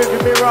back in my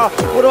rearview mirror,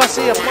 what do I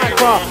see? A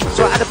micro,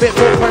 so I add a bit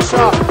more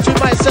pressure to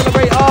my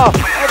accelerator.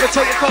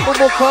 Overtake a couple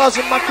more cars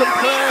in my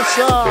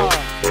compressor.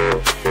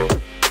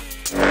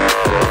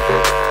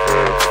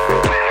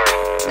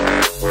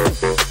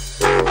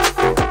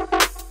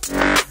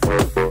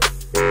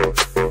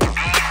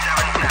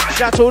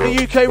 Shout out to all the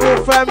UK Raw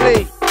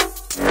family.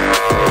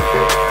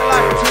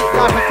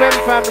 Life FM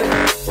family.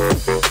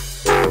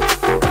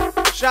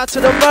 Shout out to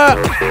the Merc,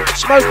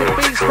 Smoking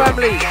Beats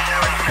family.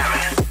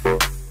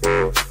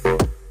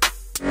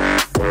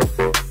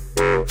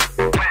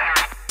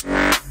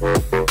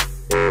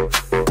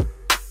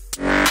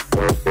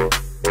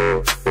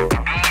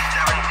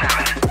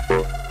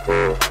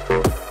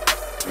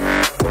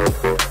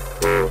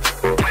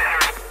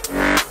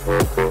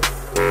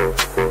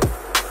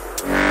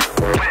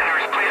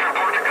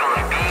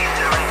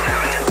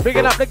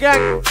 Picking up the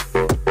gang,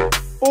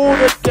 all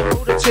the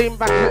team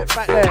back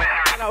there,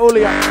 and all of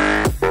you.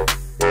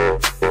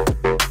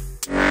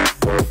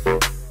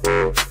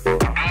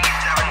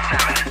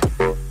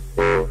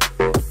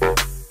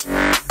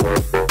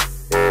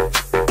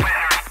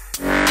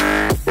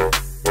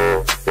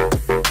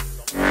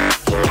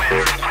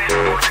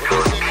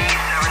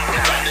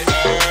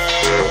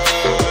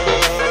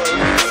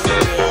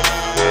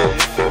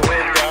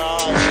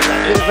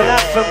 There's an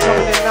anthem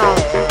coming in now.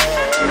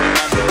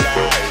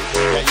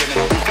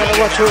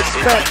 What to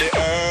expect.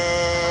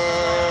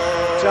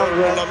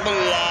 Jungle.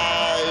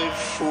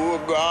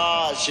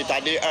 Shout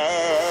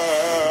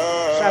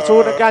out to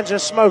all the ganja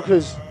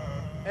smokers.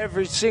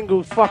 Every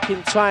single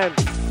fucking time.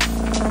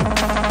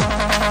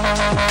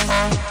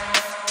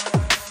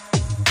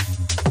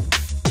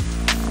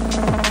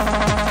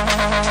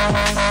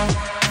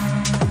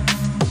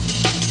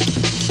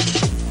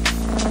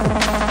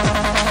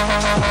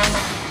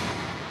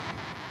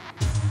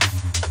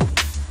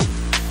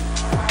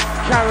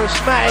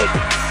 Karizmatik.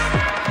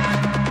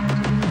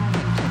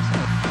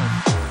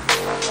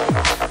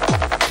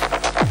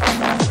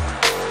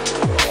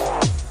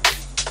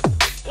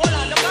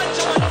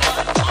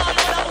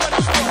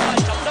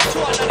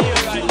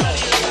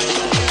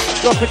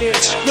 Dropping the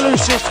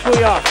exclusives for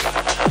ya.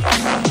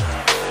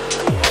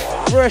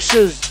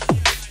 Pressures.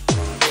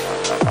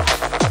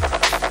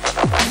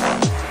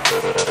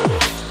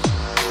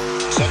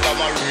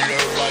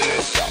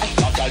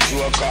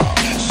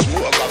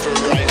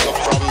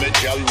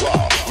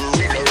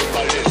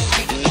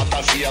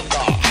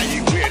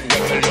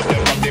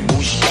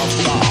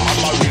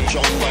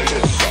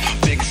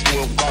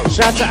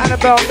 Shout out to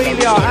Annabelle,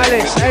 Amelia,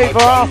 Alex,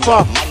 Ava,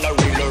 Arthur.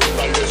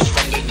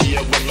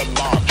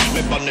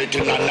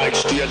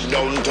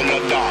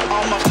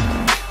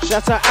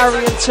 Shout out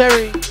Ari and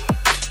Terry.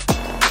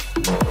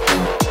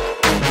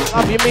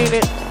 Love you, mean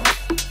it.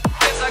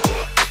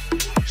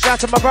 Shout out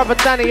to my brother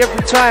Danny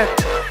every time.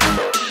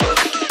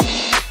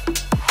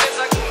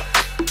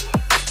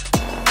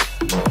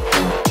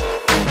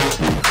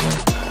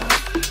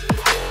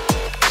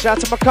 Shout out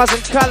to my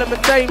cousin Callum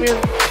and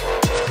Damien.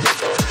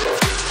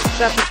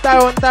 Shout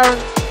out to Darren,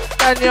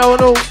 Danielle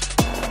and all.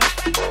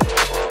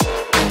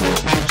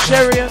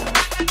 Sherian,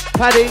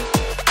 Paddy.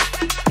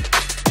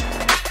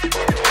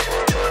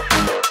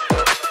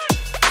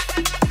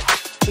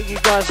 Pick you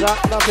guys up,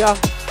 love ya.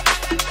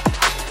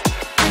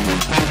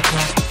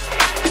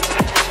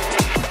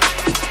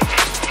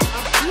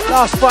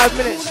 Last 5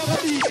 minutes,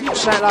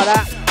 something like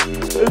that.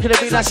 Who can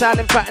it be that's out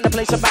in fat in the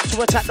place I'm back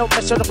to attack? Don't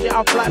mess up, get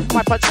out flat.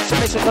 My punches to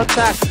make some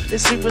contact.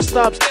 It's super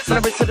Stubbz. When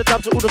I race to the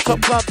dubs, all the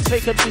top clubs.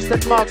 Fake and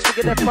twisted marks,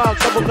 figure their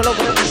marks. Double go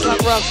over them, just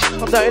like rugs.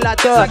 I'm dirty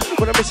like dirt.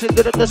 When I'm missing,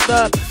 do the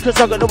disturb. Cause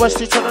I got the worst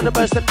streets on the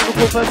burst. Them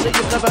Liverpool first that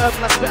you've never heard.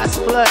 When I spit, I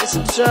blur. It's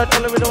absurd.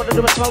 All I really want to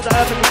do is smoke the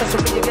herb. And you mess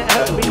up when you get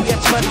hurt. Me, the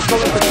expert is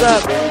going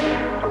berserk.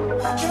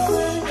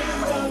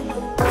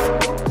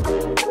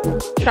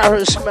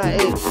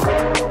 Karizmatik.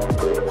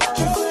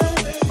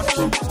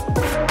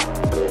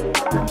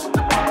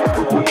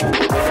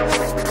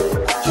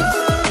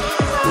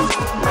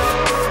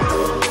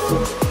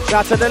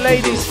 Shout out to the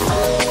ladies.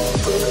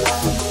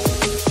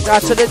 Shout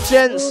out to the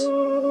gents.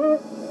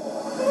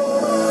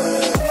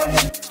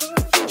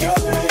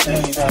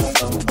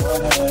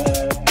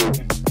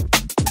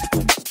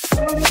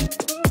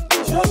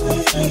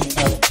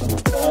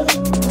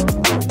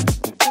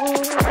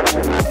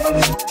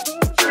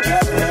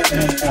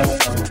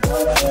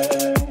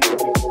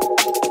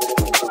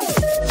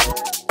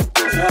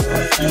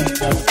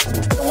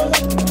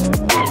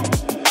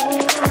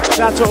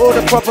 Shout out to all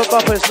the proper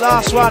bumpers.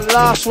 Last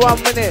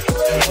one minute.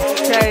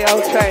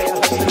 Okay.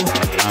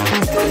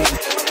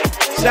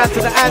 Shout out to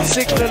the hand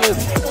signalers.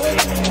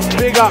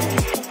 Big up.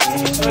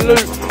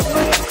 Salute.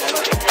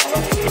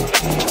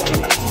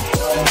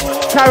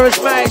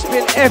 Karizmatik's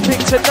been epic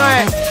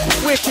tonight.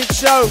 Wicked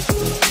show.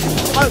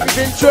 Hope you've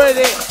enjoyed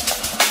it.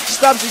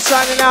 Stubbz is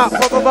signing out.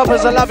 Proper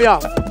bumpers, I love ya.